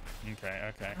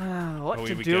okay. What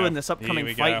to do in this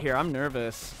upcoming fight here? I'm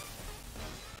nervous.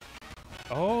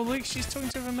 Oh, look, she's talking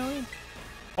to Vermilion.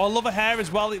 Oh, I love her hair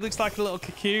as well. It looks like a little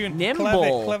cocoon.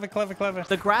 Nimble. Clever.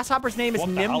 The grasshopper's name is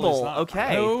Nimble.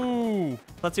 Okay. Oh.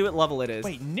 Let's see what level it is.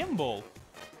 Wait, Nimble?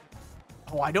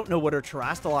 Oh, I don't know what her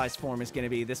terrestrialized form is going to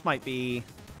be. This might be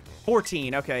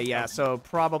 14. Okay, yeah. So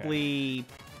probably,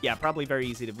 probably very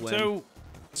easy to win. So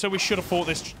So we should have fought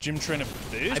this gym trainer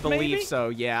first, I believe maybe? so,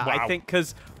 yeah. Wow. I think,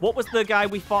 because what was the guy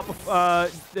we fought a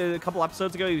couple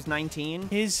episodes ago? He was 19.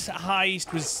 His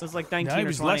highest was... It was like 19 No, or it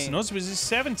was 20. less than us. It was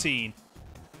 17.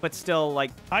 But still,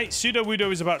 like... Sudowoodo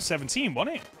was about 17,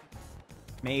 wasn't it?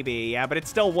 Maybe, yeah. But it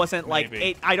still wasn't like...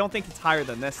 Maybe. I don't think it's higher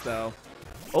than this, though.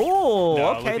 Oh,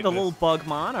 No, okay. The little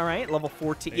Bugmon. All right, level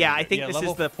 14. Yeah, I think this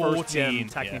is the first gym,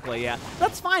 technically. Yeah.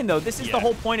 That's fine, though. This is the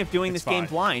whole point of doing this game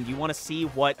blind. You want to see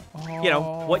what, you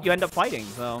know, what you end up fighting,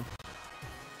 so...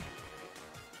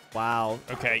 Wow.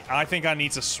 Okay, I think I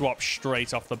need to swap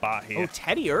straight off the bat here. Oh,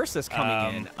 Teddy Ursa's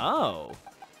coming in. Oh.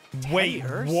 Wait,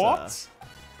 what?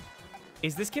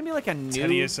 Is this going to be like a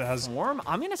new form?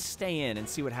 I'm going to stay in and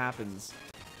see what happens.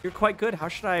 You're quite good. How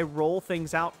should I roll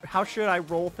things out? How should I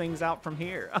roll things out from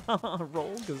here?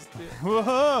 Roll?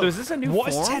 Whoa. So is this a new form? What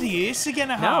is Teddy Ursa going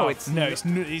to have? No,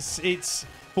 it's...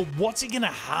 But what's it going to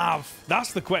have?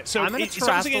 That's the question. So I'm going it's to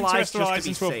terrestrialize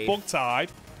into a bug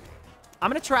type. I'm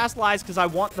going to terrestrialize because I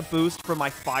want the boost for my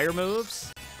fire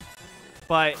moves.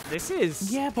 But this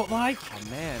is... Yeah, but like... Oh,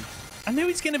 man. I know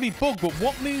it's going to be bug, but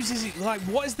what moves is it? Like,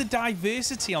 what is the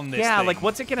diversity on this thing? Like,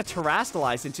 what's it going to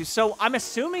terrestrialize into? So I'm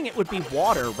assuming it would be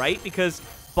water, right? Because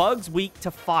bug's weak to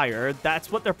fire.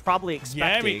 That's what they're probably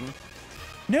expecting. Yeah,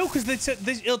 no, because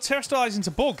it'll terrestrialize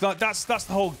into bug. That's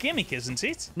the whole gimmick, isn't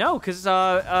it? No, because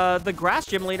the grass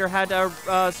gym leader had a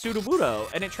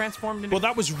Sudowoodo, and it transformed into... Well,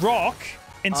 that was rock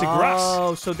into grass.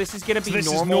 Oh, so this is going to be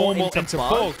normal into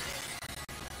bug.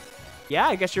 Yeah,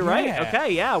 I guess you're right. Yeah.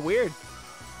 Okay, yeah, weird.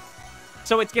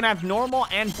 So it's going to have normal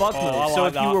and bug moves. So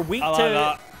if you were weak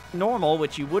to normal,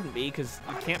 which you wouldn't be because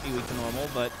you can't be weak to normal,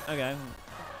 but okay.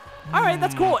 All right,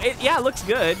 that's cool. It looks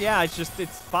good. Yeah,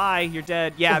 it's bye, you're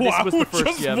dead. Yeah, this was the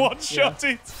first gym. One-shot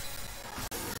it.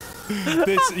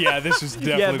 This was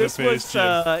definitely the first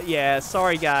gym. Yeah,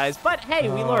 sorry, guys. But hey,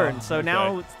 we learned. So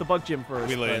now it's the bug gym first.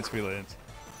 We learned.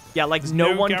 Yeah, like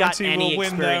no one got any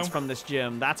experience from this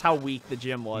gym. That's how weak the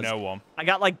gym was. No one. I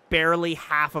got like barely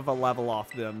half of a level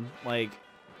off them. Like,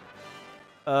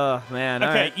 man.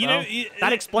 Okay, right, you know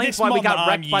that explains why we got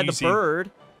wrecked by the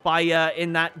bird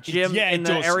in that gym in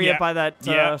the area by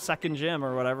that second gym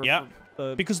or whatever. Yeah.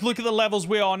 Because look at the levels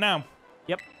we are now.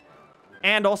 Yep.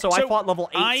 And also, I fought level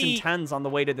 8s and 10s on the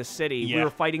way to the city. Yeah. We were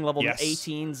fighting level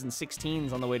 18s and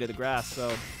 16s on the way to the grass.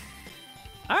 So.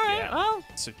 All right, well.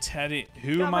 So Teddy,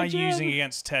 who am I using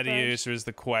against Teddy Ursa is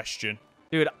the question.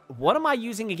 Dude, what am I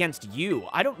using against you?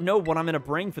 I don't know what I'm gonna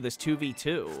bring for this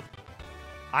 2v2.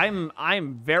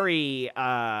 I'm very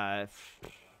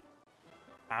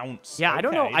Ounce. Yeah, I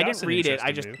don't know. I didn't read it.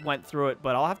 I just move. went through it,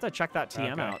 but I'll have to check that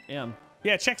TM out. Yeah.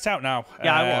 Yeah, check it out now.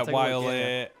 Yeah, I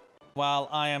will. While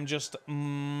I am just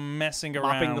messing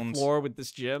Mopping around the floor with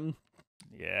this gym.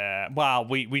 Yeah. Well,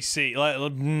 we see.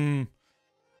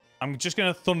 I'm just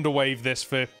going to Thunder Wave this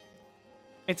for...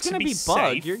 It's going to be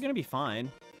bug. You're going to be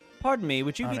fine. Pardon me,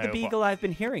 would you be the beagle I've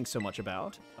been hearing so much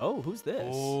about? Oh, who's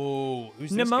this? Oh,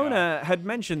 who's this Nimona had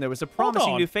mentioned there was a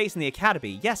promising new face in the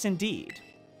academy. Yes, indeed.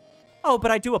 Oh, but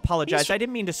I do apologize. I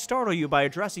didn't mean to startle you by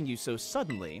addressing you so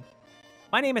suddenly.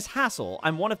 My name is Hassel.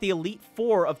 I'm one of the Elite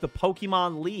Four of the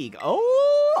Pokemon League.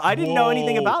 Oh, I didn't know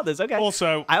anything about this. Okay.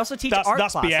 Also, I also teach art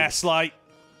classes. That's BS. Like,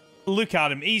 look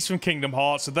at him. He's from Kingdom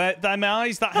Hearts. So them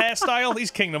eyes, that hairstyle,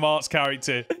 he's Kingdom Hearts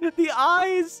character. The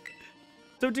eyes.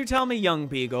 So do tell me, young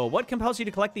Beagle, what compels you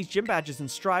to collect these gym badges and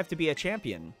strive to be a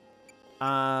champion?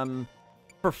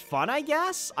 For fun, I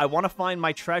guess? I want to find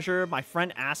my treasure. My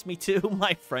friend asked me to.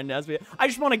 My friend asked me. I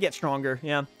just want to get stronger.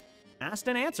 Yeah. Asked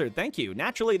and answered. Thank you.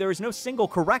 Naturally, there is no single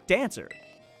correct answer.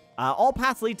 All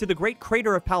paths lead to the great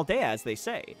crater of Paldea, as they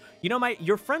say. You know,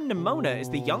 your friend Nimona is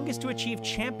the youngest to achieve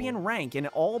champion rank in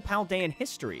all Paldean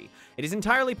history. It is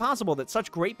entirely possible that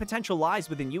such great potential lies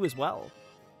within you as well.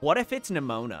 What if it's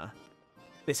Nimona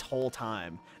this whole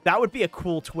time? That would be a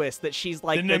cool twist, that she's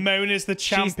like... Nimona's the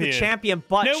champion. She's the champion,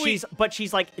 but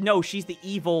she's like... No, she's the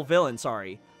evil villain,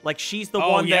 sorry. Like, she's the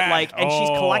one that, like... And she's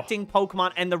collecting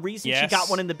Pokemon, and the reason she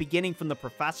got one in the beginning from the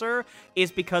professor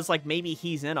is because, like, maybe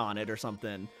he's in on it or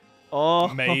something. Oh.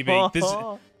 Maybe.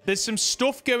 There's some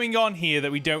stuff going on here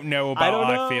that we don't know about,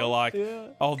 I feel like. Yeah.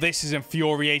 Oh, this is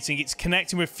infuriating. It's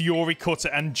connecting with Fury Cutter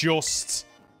and just...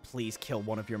 Please kill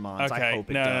one of your mons. Okay. I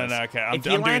hope it does. No, okay. If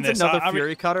he lands another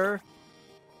Fury Cutter...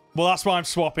 Well, that's why I'm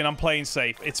swapping. I'm playing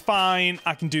safe. It's fine.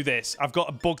 I can do this. I've got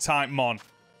a bug-type mon.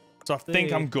 So I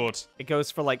think I'm good. It goes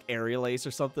for, like, Aerial Ace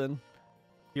or something.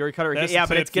 Fury Cutter. Yeah,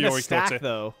 but it's going to stack,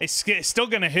 though. It's still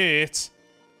going to hurt.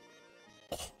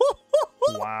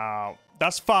 Wow.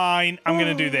 That's fine. I'm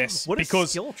going to do this. What because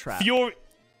is Skill Trap?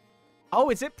 Oh,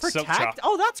 is it Protect?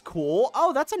 Oh, that's cool.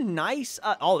 Oh, that's a nice...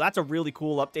 oh, that's a really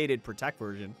cool updated Protect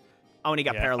version. Oh, and he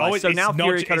got paralyzed. So now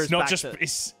Fury Cutter's back to...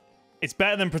 It's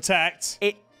better than Protect.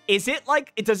 Does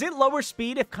it lower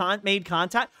speed if made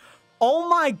contact? Oh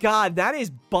my god, that is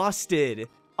busted.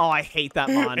 Oh, I hate that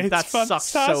mon. That sucks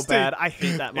so bad. I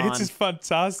hate that mon. It's just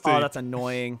fantastic. Oh, that's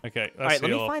annoying. Okay, all right, let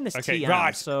me find this TM.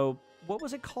 Right. So, what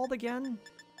was it called again?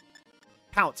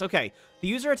 Pounce. Okay. The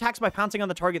user attacks by pouncing on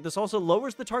the target. This also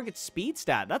lowers the target's speed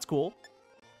stat. That's cool.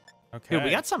 Okay. Dude, we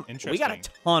got a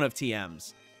ton of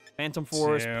TMs. Phantom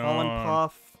Force, Pollen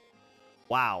Puff.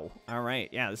 Wow. All right.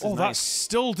 Yeah, this is nice. That's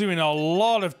still doing a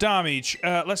lot of damage.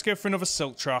 Let's go for another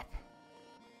Silk Trap.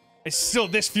 It's still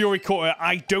this Fury Cutter.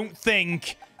 I don't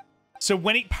think... So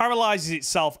when it paralyzes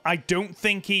itself, I don't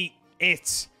think it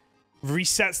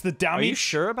resets the damage. Are you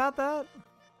sure about that?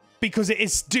 Because it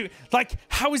is... Like,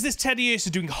 how is this Teddiursa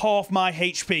doing half my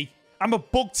HP? I'm a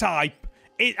bug type.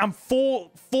 I'm four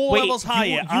levels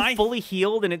higher. You fully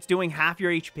healed and it's doing half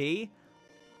your HP?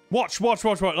 Watch.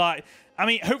 Like, I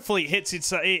mean, hopefully it hits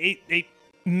its... It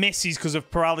misses because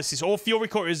of paralysis. Or Fury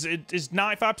Cutter is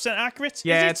 95% accurate?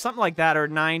 Yeah, it's something like that, or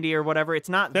 90 or whatever. It's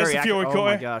not very accurate. Fury Cutter. Oh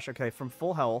my gosh. Okay, from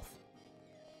full health.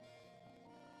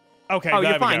 Okay, oh,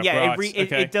 you're fine. Yeah, right.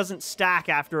 it doesn't stack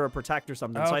after a Protect or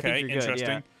something, so I think you're good.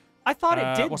 Yeah. I thought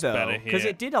it did, though, because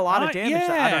it did a lot of damage.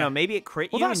 Yeah. I don't know. Maybe it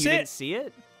crit you and you didn't see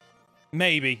it?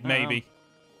 Maybe.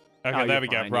 Okay, there we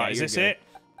go. Right, is this it?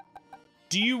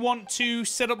 Do you want to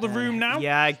set up the room now?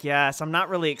 Yeah, I guess. I'm not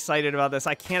really excited about this.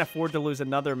 I can't afford to lose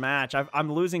another match.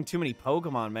 I'm losing too many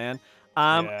Pokemon, man.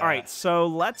 All right, so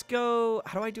let's go.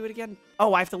 How do I do it again?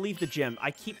 Oh, I have to leave the gym.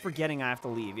 I keep forgetting I have to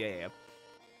leave. Yeah.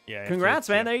 Congrats,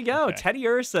 man. There you go. Okay.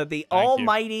 Teddiursa, the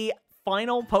almighty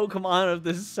final Pokemon of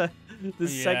this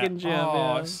second gym.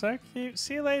 Oh, so cute.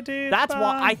 See you later, dude. That's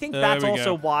why I think that's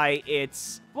also why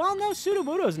it's... Well, no,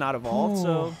 Sudowoodo's not evolved,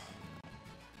 so...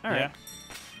 All right. Yeah.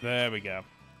 There we go.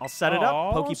 I'll set it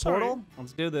up. Portal.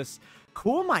 Let's do this.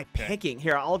 Who am I picking?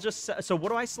 Here, I'll just... So what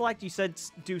do I select? You said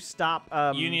do stop...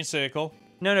 Union Circle.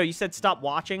 No, you said stop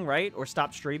watching, right? Or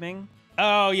stop streaming?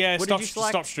 Oh, yeah. What did you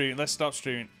select? Stop streaming. Let's stop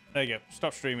streaming. There you go.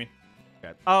 Stop streaming.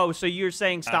 Okay. Oh, so you're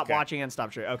saying stop watching and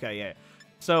stop streaming. Okay, yeah.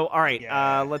 So, all right.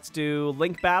 Let's do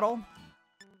Link Battle.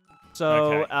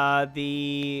 So,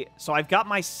 So I've got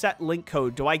my set link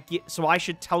code. So I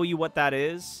should tell you what that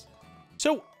is?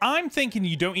 So I'm thinking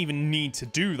you don't even need to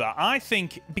do that. I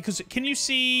think because can you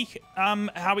see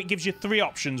how it gives you 3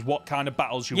 options what kind of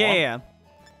battles you want? Yeah.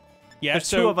 There's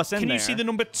so 2 of us in there. Can you see the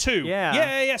number 2?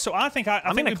 Yeah. So I think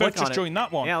I think we both just joined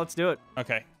that one. Yeah, let's do it.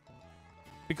 Okay.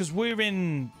 Because we're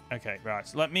in. Okay, right.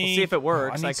 So let me. We'll see if it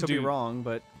works. I could be wrong,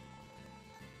 but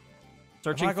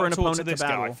searching for an opponent to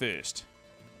battle. Guy first.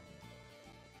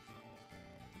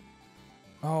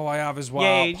 Oh, I have as well.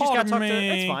 Yeah, you just got to talk to...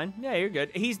 That's fine. Yeah, you're good.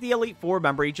 He's the Elite Four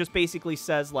member. He just basically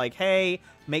says, like, hey,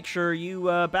 make sure you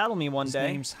battle me one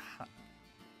day.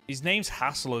 His name's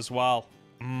Hassel as well.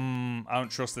 I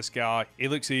don't trust this guy. He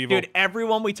looks evil. Dude,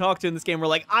 everyone we talk to in this game, we're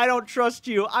like, I don't trust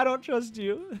you. I don't trust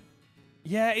you.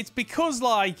 Yeah, it's because,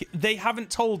 like, they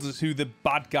haven't told us who the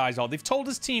bad guys are. They've told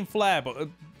us Team Flare, but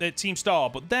Team Star,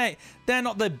 but they're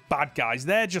not the bad guys.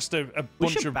 They're just a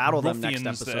bunch of battle them ruffians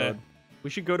next episode. We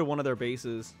should go to one of their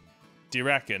bases. Do you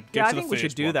reckon? Yeah, I think we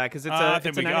should do that because it's an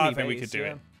enemy base. I think we could do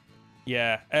it.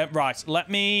 Yeah. Right. Let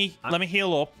me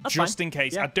heal up just in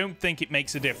case. Yeah. I don't think it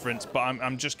makes a difference, but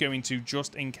I'm just going to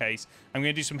just in case. I'm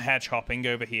going to do some hedge hopping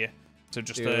over here. So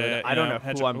just I don't know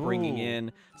who I'm bringing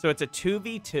in. So it's a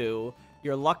 2v2.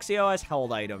 Your Luxio has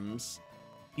held items.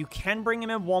 You can bring him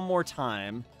in one more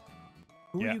time.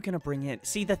 Who are you going to bring in?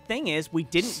 See, the thing is, we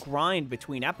didn't grind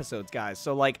between episodes, guys.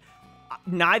 So, like,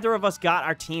 neither of us got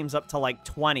our teams up to, like,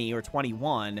 20 or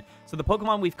 21. So the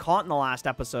Pokemon we've caught in the last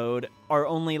episode are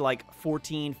only, like,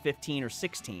 14, 15, or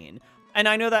 16. And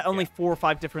I know that only 4 or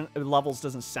 5 different levels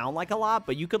doesn't sound like a lot,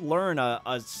 but you could learn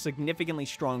a significantly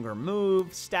stronger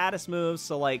move, status moves,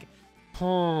 so, like...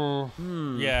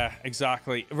 Yeah,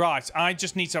 exactly. Right, I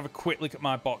just need to have a quick look at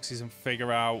my boxes and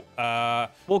figure out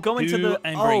we'll go into the...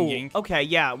 bringing. Okay,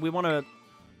 yeah, we want to...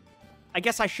 I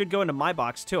guess I should go into my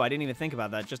box, too. I didn't even think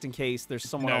about that, just in case there's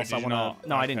someone else I want to...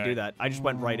 No, I didn't do that. I just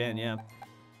went right in, yeah.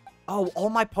 Oh, all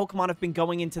my Pokemon have been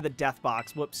going into the death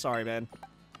box. Whoops, sorry, man.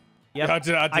 Yep,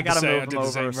 I gotta move them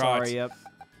over, sorry, yep.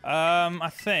 I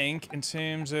think, in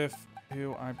terms of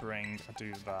who I bring, I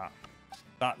do that.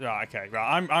 Right, okay,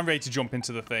 right. I'm ready to jump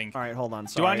into the thing. All right, hold on,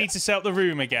 sorry. Do I need to set up the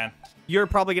room again? You're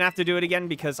probably gonna have to do it again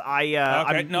because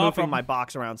I'm moving my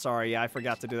box around. Sorry, yeah, I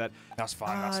forgot to do that. That's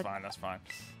fine, that's fine.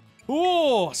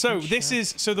 Oh, so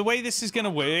the way this is going to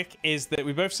work is that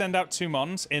we both send out 2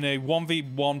 mons in a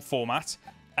 1v1 format.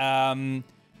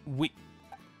 Wait,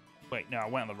 no, I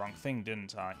went on the wrong thing,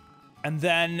 didn't I? And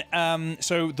then,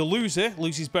 so the loser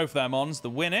loses both their mons. The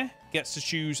winner gets to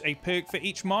choose a perk for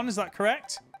each mon. Is that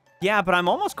correct? Yeah, but I'm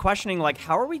almost questioning, like,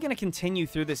 how are we going to continue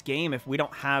through this game if we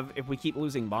keep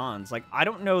losing bonds? Like, I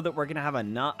don't know that we're going to have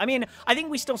enough. I mean, I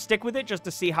think we still stick with it just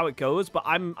to see how it goes, but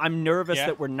I'm nervous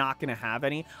that we're not going to have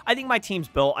any. I think my team's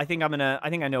built. I think I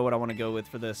know what I want to go with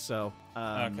for this, so.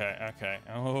 Okay.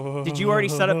 Oh. Did you already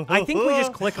set up? I think we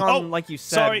just click on, like you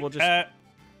said. Sorry, we'll just...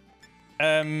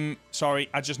 sorry,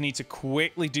 I just need to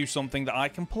quickly do something that I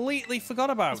completely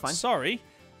forgot about. That's fine. Sorry.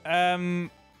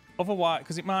 Otherwise,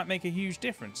 because it might make a huge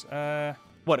difference.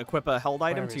 What, equip a held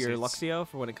item to your Luxio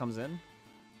for when it comes in?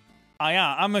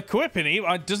 I'm equipping it.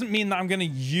 It doesn't mean that I'm going to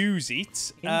use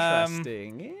it.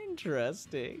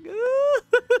 Interesting.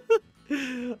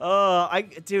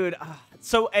 Dude.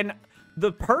 So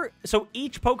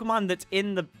each Pokemon that's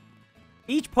in the...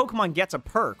 Each Pokemon gets a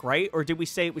perk, right? Or did we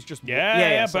say it was just... Both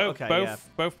Pokemon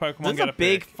this get a perk. This is a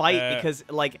big fight because,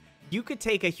 like... You could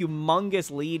take a humongous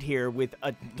lead here with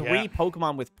three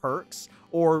Pokemon with perks,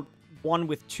 or one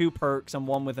with 2 perks and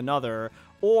one with another.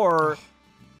 Or,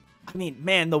 I mean,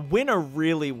 man, the winner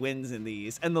really wins in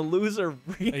these, and the loser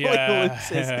really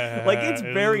loses. Like, it's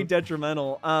very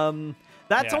detrimental.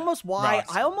 That's almost why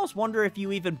I almost wonder if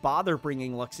you even bother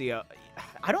bringing Luxio.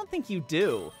 I don't think you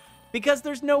do. Because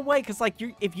there's no way, because, like,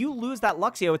 if you lose that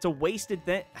Luxio, it's a wasted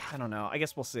thing. I don't know. I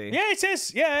guess we'll see. Yeah, it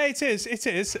is. Yeah, it is. It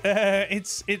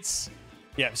is.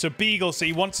 Yeah, so Beagle, so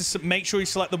you want to make sure you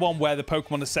select the one where the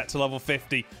Pokemon is set to level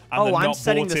 50 and they're not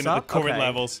brought in at the current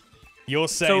levels. You're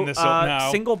setting this up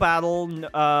now. Single battle.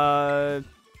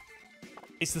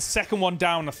 It's the second one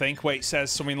down, I think, where it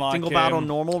says something like... Single battle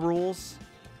normal rules?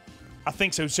 I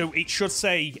think so. So it should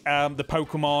say the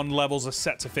Pokemon levels are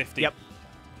set to 50. Yep.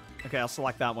 Okay, I'll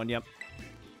select that one. Yep.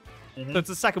 So it's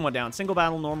the second one down. Single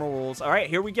battle, normal rules. All right,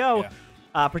 here we go.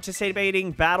 Yeah.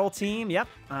 Participating battle team. Yep,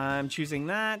 I'm choosing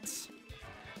that.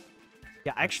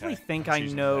 Yeah, I actually think I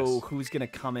know who's going to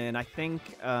come in. I think...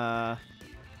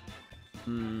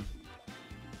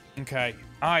 Okay.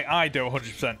 I do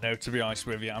 100% know, to be honest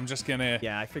with you. I'm just going to...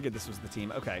 Yeah, I figured this was the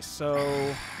team. Okay, so...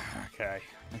 Okay.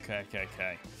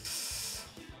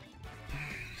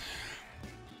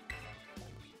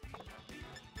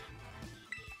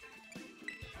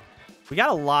 We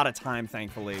got a lot of time,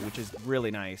 thankfully, which is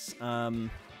really nice.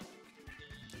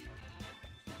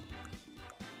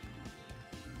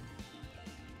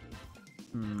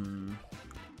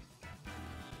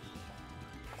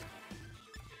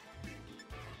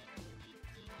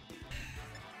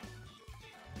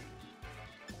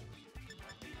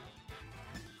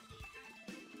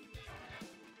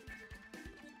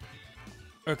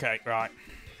 Okay, right.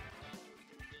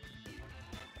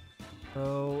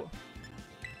 So...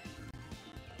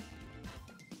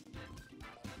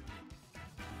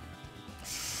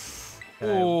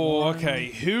 Oh,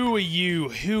 okay. Who are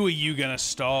you gonna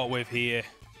start with here?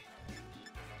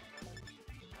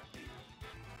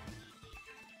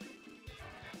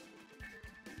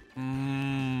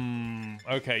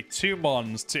 Okay, 2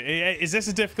 mons. Is this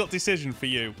a difficult decision for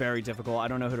you? Very difficult. I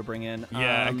don't know who to bring in.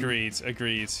 Yeah, agreed.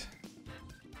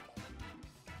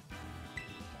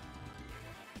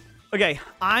 Okay,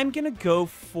 I'm gonna go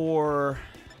for...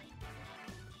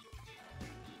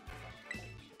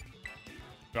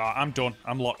 Right, I'm done.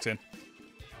 I'm locked in.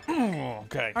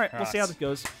 Okay. All right, we'll see how this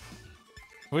goes.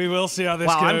 We will see how this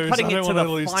goes. Wow, I'm putting it to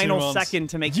the final second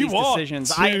to make these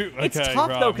decisions. It's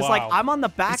tough, though, because like I'm on the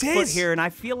back foot here, and I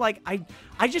feel like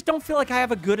I just don't feel like I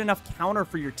have a good enough counter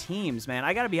for your teams, man.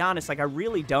 I got to be honest, like I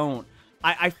really don't.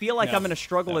 I feel like I'm going to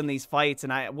struggle in these fights,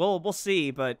 and we'll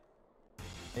see, but...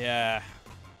 Yeah.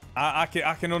 I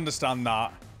can understand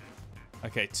that.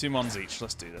 Okay, 2 mons each.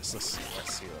 Let's do this. Let's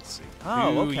see.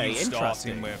 Oh, Who okay. you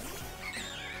Interesting. with?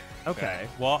 Okay.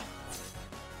 What?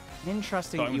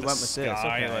 Interesting that you went with this.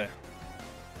 Okay.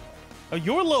 Oh,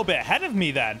 you're a little bit ahead of me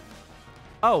then.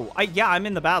 Oh, yeah, I'm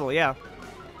in the battle, yeah.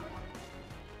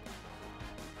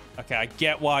 Okay, I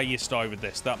get why you started with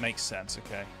this. That makes sense,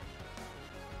 okay.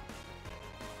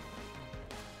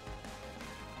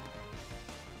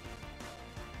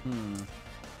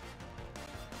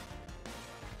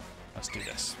 Let's do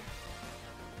this.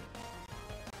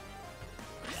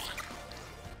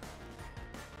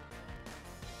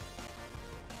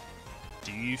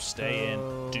 Do you stay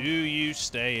in? Do you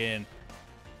stay in?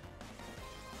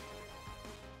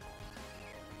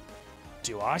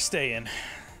 Do I stay in?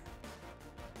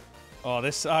 Oh,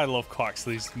 I love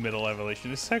Quaxley's middle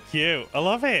evolution. It's so cute. I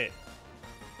love it.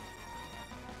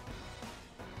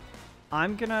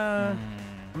 I'm gonna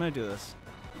do this.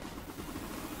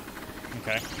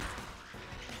 Okay.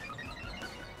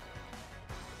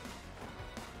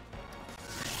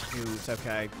 Shoot,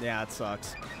 okay. Yeah, it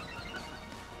sucks.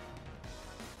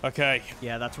 Okay.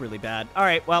 Yeah, that's really bad. All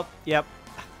right, well, yep.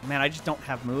 Man, I just don't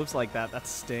have moves like that. That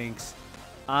stinks.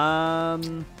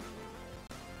 Sorry.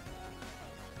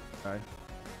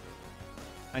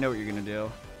 I know what you're going to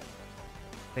do.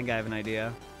 I think I have an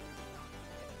idea.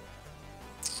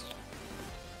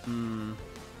 All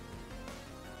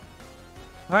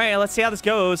right, let's see how this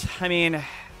goes. I mean,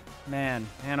 man,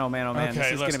 oh man, oh man, okay,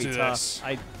 this is going to be tough. This.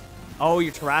 Oh,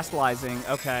 you're terrestrializing.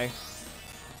 Okay.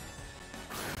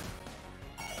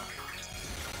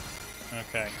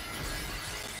 Okay.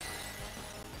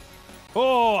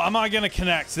 Oh, am I going to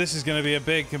connect? This is going to be a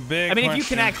big I mean, question. if you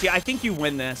connect, yeah, I think you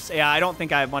win this. Yeah, I don't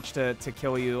think I have much to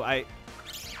kill you.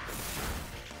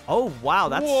 Oh, wow,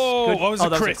 that's Whoa, good. that was a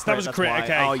crit. That was a crit, why.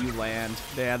 okay. Oh, you land.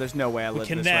 Yeah, there's no way I live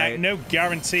this, right? No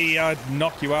guarantee I'd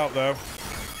knock you out, though.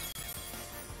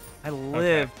 I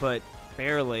live, but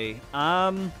barely.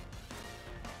 Huh,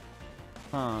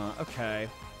 okay.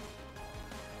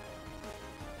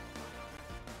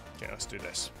 Okay, let's do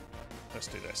this. Let's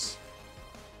do this.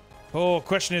 Oh,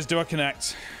 question is, do I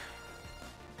connect?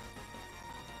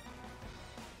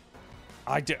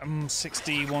 I do.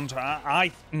 61 to...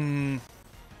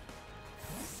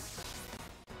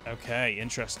 Okay,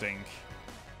 interesting.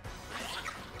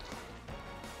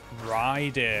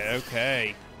 Ride it,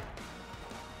 okay.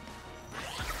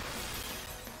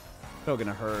 Still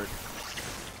gonna hurt.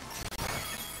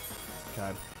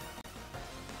 Okay.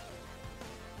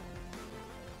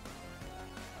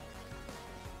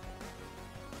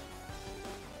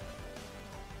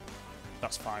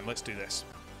 That's fine. Let's do this.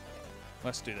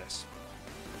 Let's do this.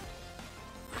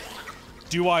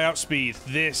 Do I outspeed?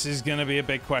 This is going to be a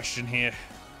big question here.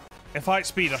 If I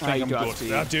outspeed, I think I'm good.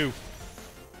 Outspeed. I do.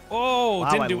 Oh, wow,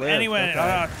 didn't do anywhere.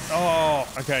 Okay. Oh,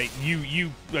 okay.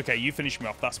 Okay, you finish me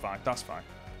off. That's fine. That's fine.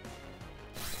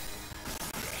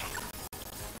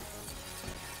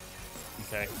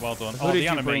 Okay, well done. Who did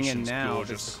the you bring in animation's now? gorgeous.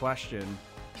 That's the question.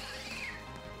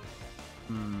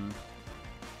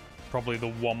 Probably the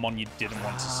one you didn't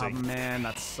want to see. Oh, man,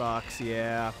 that sucks.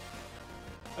 Yeah.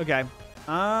 Okay.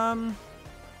 I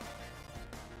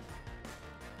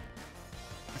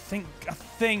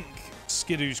think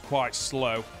Skidoo's quite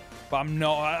slow, but I'm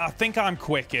not. I think I'm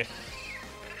quicker.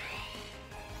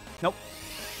 Nope.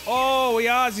 Oh, he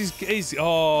has. He's.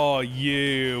 Oh,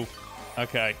 you.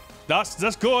 Okay,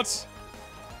 that's good.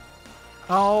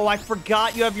 Oh, I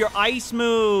forgot you have your ice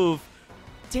move.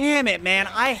 Damn it, man.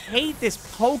 I hate this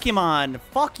Pokemon.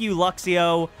 Fuck you,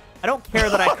 Luxio. I don't care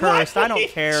that I cursed. I don't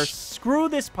care. Screw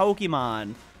this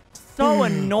Pokemon. So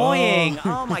annoying.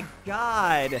 Oh, my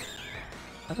God.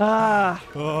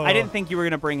 I didn't think you were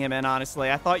going to bring him in,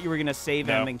 honestly. I thought you were going to save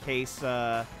him in case,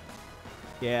 yeah.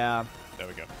 There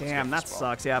we go. Damn, that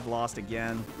sucks. Yeah, I've lost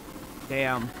again.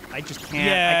 Damn. I just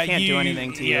can't. I can't do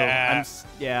anything to you.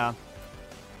 Yeah.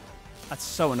 That's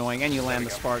so annoying. And you land the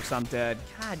sparks. I'm dead.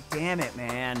 God damn it,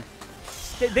 man.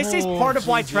 This is part of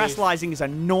why terrestrializing is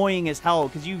annoying as hell,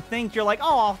 because you think you're like,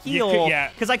 oh, I'll heal.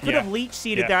 Because I could have leech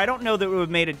seeded there. I don't know that it would have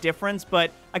made a difference,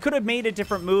 but I could have made a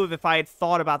different move if I had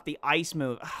thought about the ice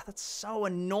move. That's so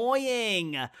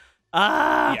annoying. All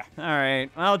right.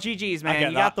 Well, GG's, man.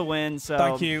 You got the win, so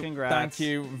thank you. Congrats. Thank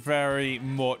you very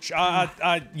much.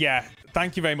 Yeah,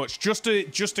 thank you very much. Just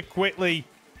to quickly...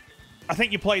 I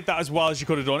think you played that as well as you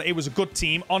could have done. It was a good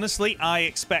team. Honestly, I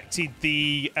expected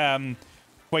the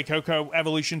Fuecoco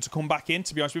evolution to come back in,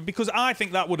 to be honest with you, because I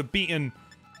think that would have beaten...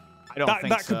 I don't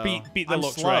think that could beat the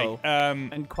Lux Ray.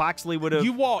 And Quaxley would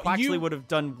have would have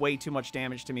done way too much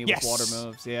damage to me with water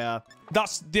moves. Yeah.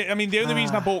 The only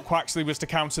reason I bought Quaxley was to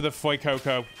counter the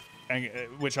Fuecoco,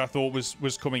 which I thought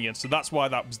was coming in. So that's why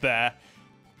that was there.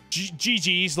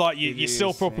 GG's, like, you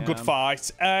still put up a good fight.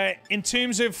 In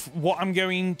terms of what I'm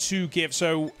going to give,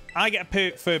 so I get a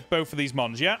perk for both of these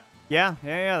mons, yeah? Yeah,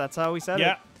 that's how we said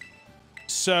it.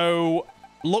 So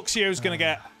Luxio's going to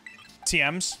get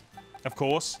TMs, of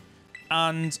course,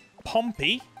 and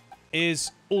Pompey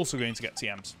is also going to get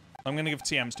TMs. I'm going to give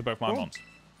TMs to both my mons.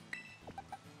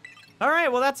 All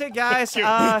right, well, that's it, guys.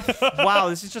 Wow,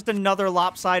 this is just another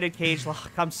lopsided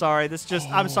Cagelocke. I'm sorry.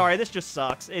 I'm sorry. This just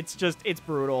sucks. It's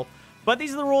brutal. But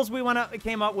these are the rules we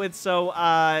came up with. So,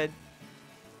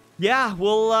 yeah,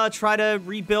 we'll try to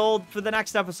rebuild for the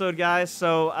next episode, guys.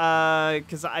 So,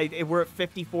 because we're at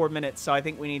 54 minutes, so I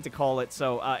think we need to call it.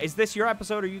 So, is this your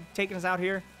episode? Are you taking us out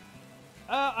here?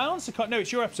 I honestly can't. No,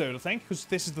 it's your episode, I think, because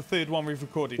this is the third one we've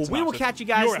recorded tonight. Well, we will catch you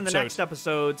guys in the next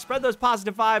episode. Spread those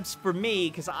positive vibes for me,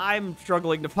 because I'm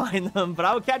struggling to find them. But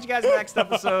I will catch you guys in the next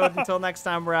episode. Until next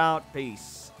time, we're out.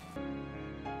 Peace.